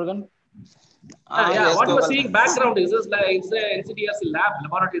 Balamurugan? Yes, what you are seeing background is like it's a NCDS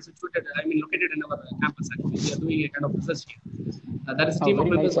laboratory situated. Located in our campus. Actually, we are doing a kind of research here. That is a team of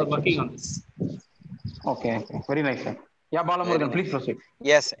members who are working on this. Okay, very nice, sir. Yeah, Balamurugan, please proceed.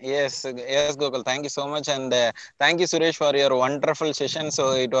 Yes, Gokul. Thank you so much, and thank you, Suresh, for your wonderful session.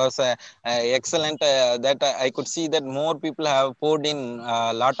 So it was excellent. That I could see that more people have poured in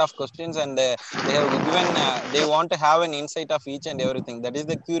a lot of questions, and they have given. They want to have an insight of each and everything. That is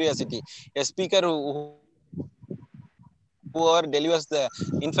the curiosity. A speaker who whoever delivers the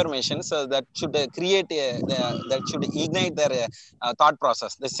information, so that should create that should ignite their thought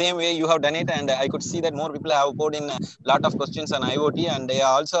process. The same way you have done it, and I could see that more people have poured in a lot of questions on IoT, and they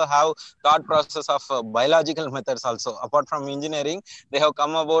also have thought process of biological methods also. Apart from engineering, they have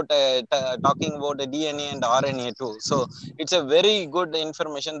come about talking about the DNA and RNA too. So it's a very good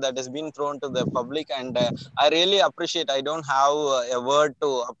information that has been thrown to the public, and I really appreciate. I don't have a word to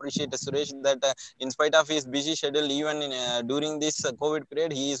appreciate Suresh, that in spite of his busy schedule, even during this COVID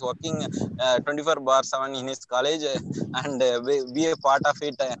period, he is working 24/7 in his college, and be a part of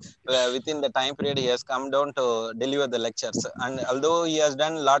it. Within the time period, he has come down to deliver the lectures. And although he has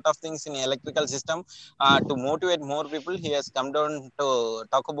done a lot of things in electrical system to motivate more people, he has come down to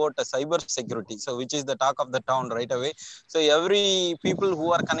talk about cyber security, so which is the talk of the town right away. So every people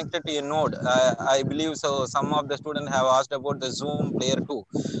who are connected to a node, I believe so, some of the students have asked about the Zoom player too.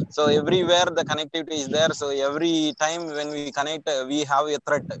 So everywhere the connectivity is there. So every time when we connect, we have a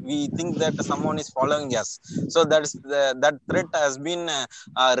threat. We think that someone is following us. So that threat has been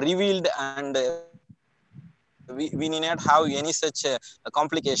revealed, and we need not have any such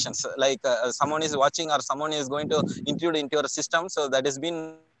complications, like someone is watching or someone is going to intrude into your system. So that has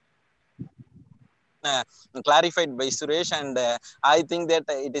been clarified by Suresh, and I think that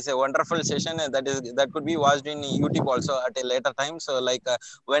it is a wonderful session that could be watched in YouTube also at a later time. So like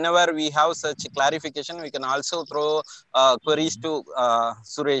whenever we have such clarification, we can also throw queries to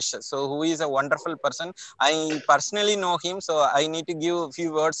Suresh, so who is a wonderful person. I personally know him, so I need to give a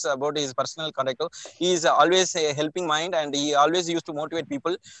few words about his personal character. He is always a helping mind, and he always used to motivate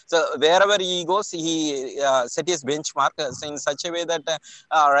people. So wherever he goes, he set his benchmark in such a way that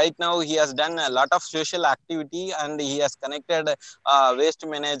right now he has done a lot of social activity, and he has connected waste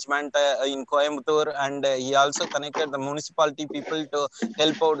management in Coimbatore, and he also connected the municipality people to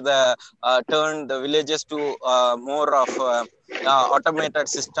help out the turn the villages to more of automated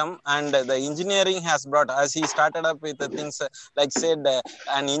system. And the engineering has brought, as he started up with the things like said,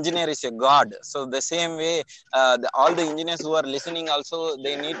 an engineer is a god. So the same way, all the engineers who are listening also,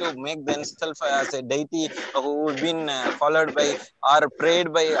 they need to make themselves as a deity who've been followed by or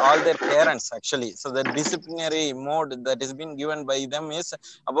prayed by all their parents actually. So the disciplinary mode that is been given by them is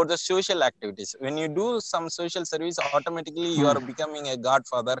about the social activities. When you do some social service, automatically you are becoming a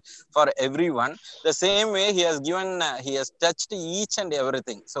godfather for everyone. The same way he has given, he has touched each and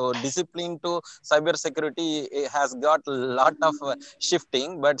everything. So discipline to cyber security has got a lot of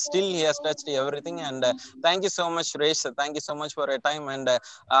shifting, but still he has touched everything. And thank you so much, Suresh. Thank you so much for your time. And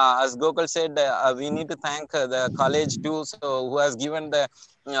as Gokul said, we need to thank the college too, so who has given the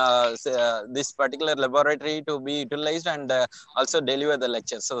this particular laboratory to be utilized, and also deliver the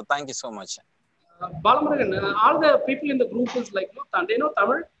lecture. So thank you so much. Balamurugan, all the people in the group is like, no, they know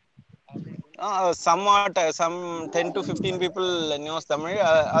Tamil. Somewhat, some 10 to 15 people knows Tamil.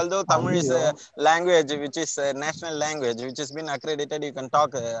 Although Tamil is a language which is a national language, which has been accredited, you can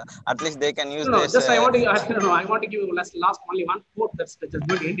talk. At least they can use No, this. just I want to give you last only one quote that's just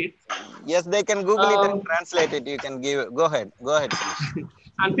going to end it. Yes, they can Google it and translate it. You can give. Go ahead.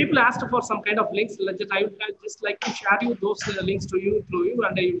 And people asked for some kind of links. I would just like to share you those links to you through you,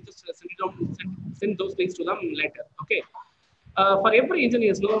 and you just send those links to them later. Okay. For every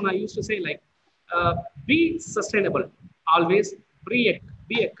engineer's loan, I used to say like, be sustainable, always be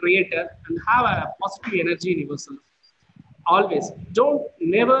a creator, and have a positive energy in yourself. Always don't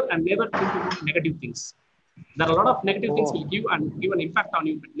never think about negative things. There are a lot of negative things will give an impact on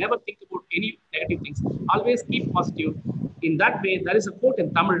you, but never think about any negative things. Always keep positive. In that way, there is a quote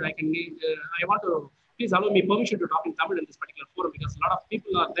in Tamil. I want to please allow me permission to talk in Tamil in this particular forum, because a lot of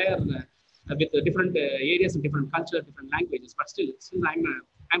people are there with different areas and different culture, different languages. But still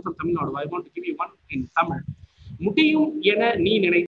I'm from Tamil Nadu. I want to give you one in Tamil. Mutiyum ena nee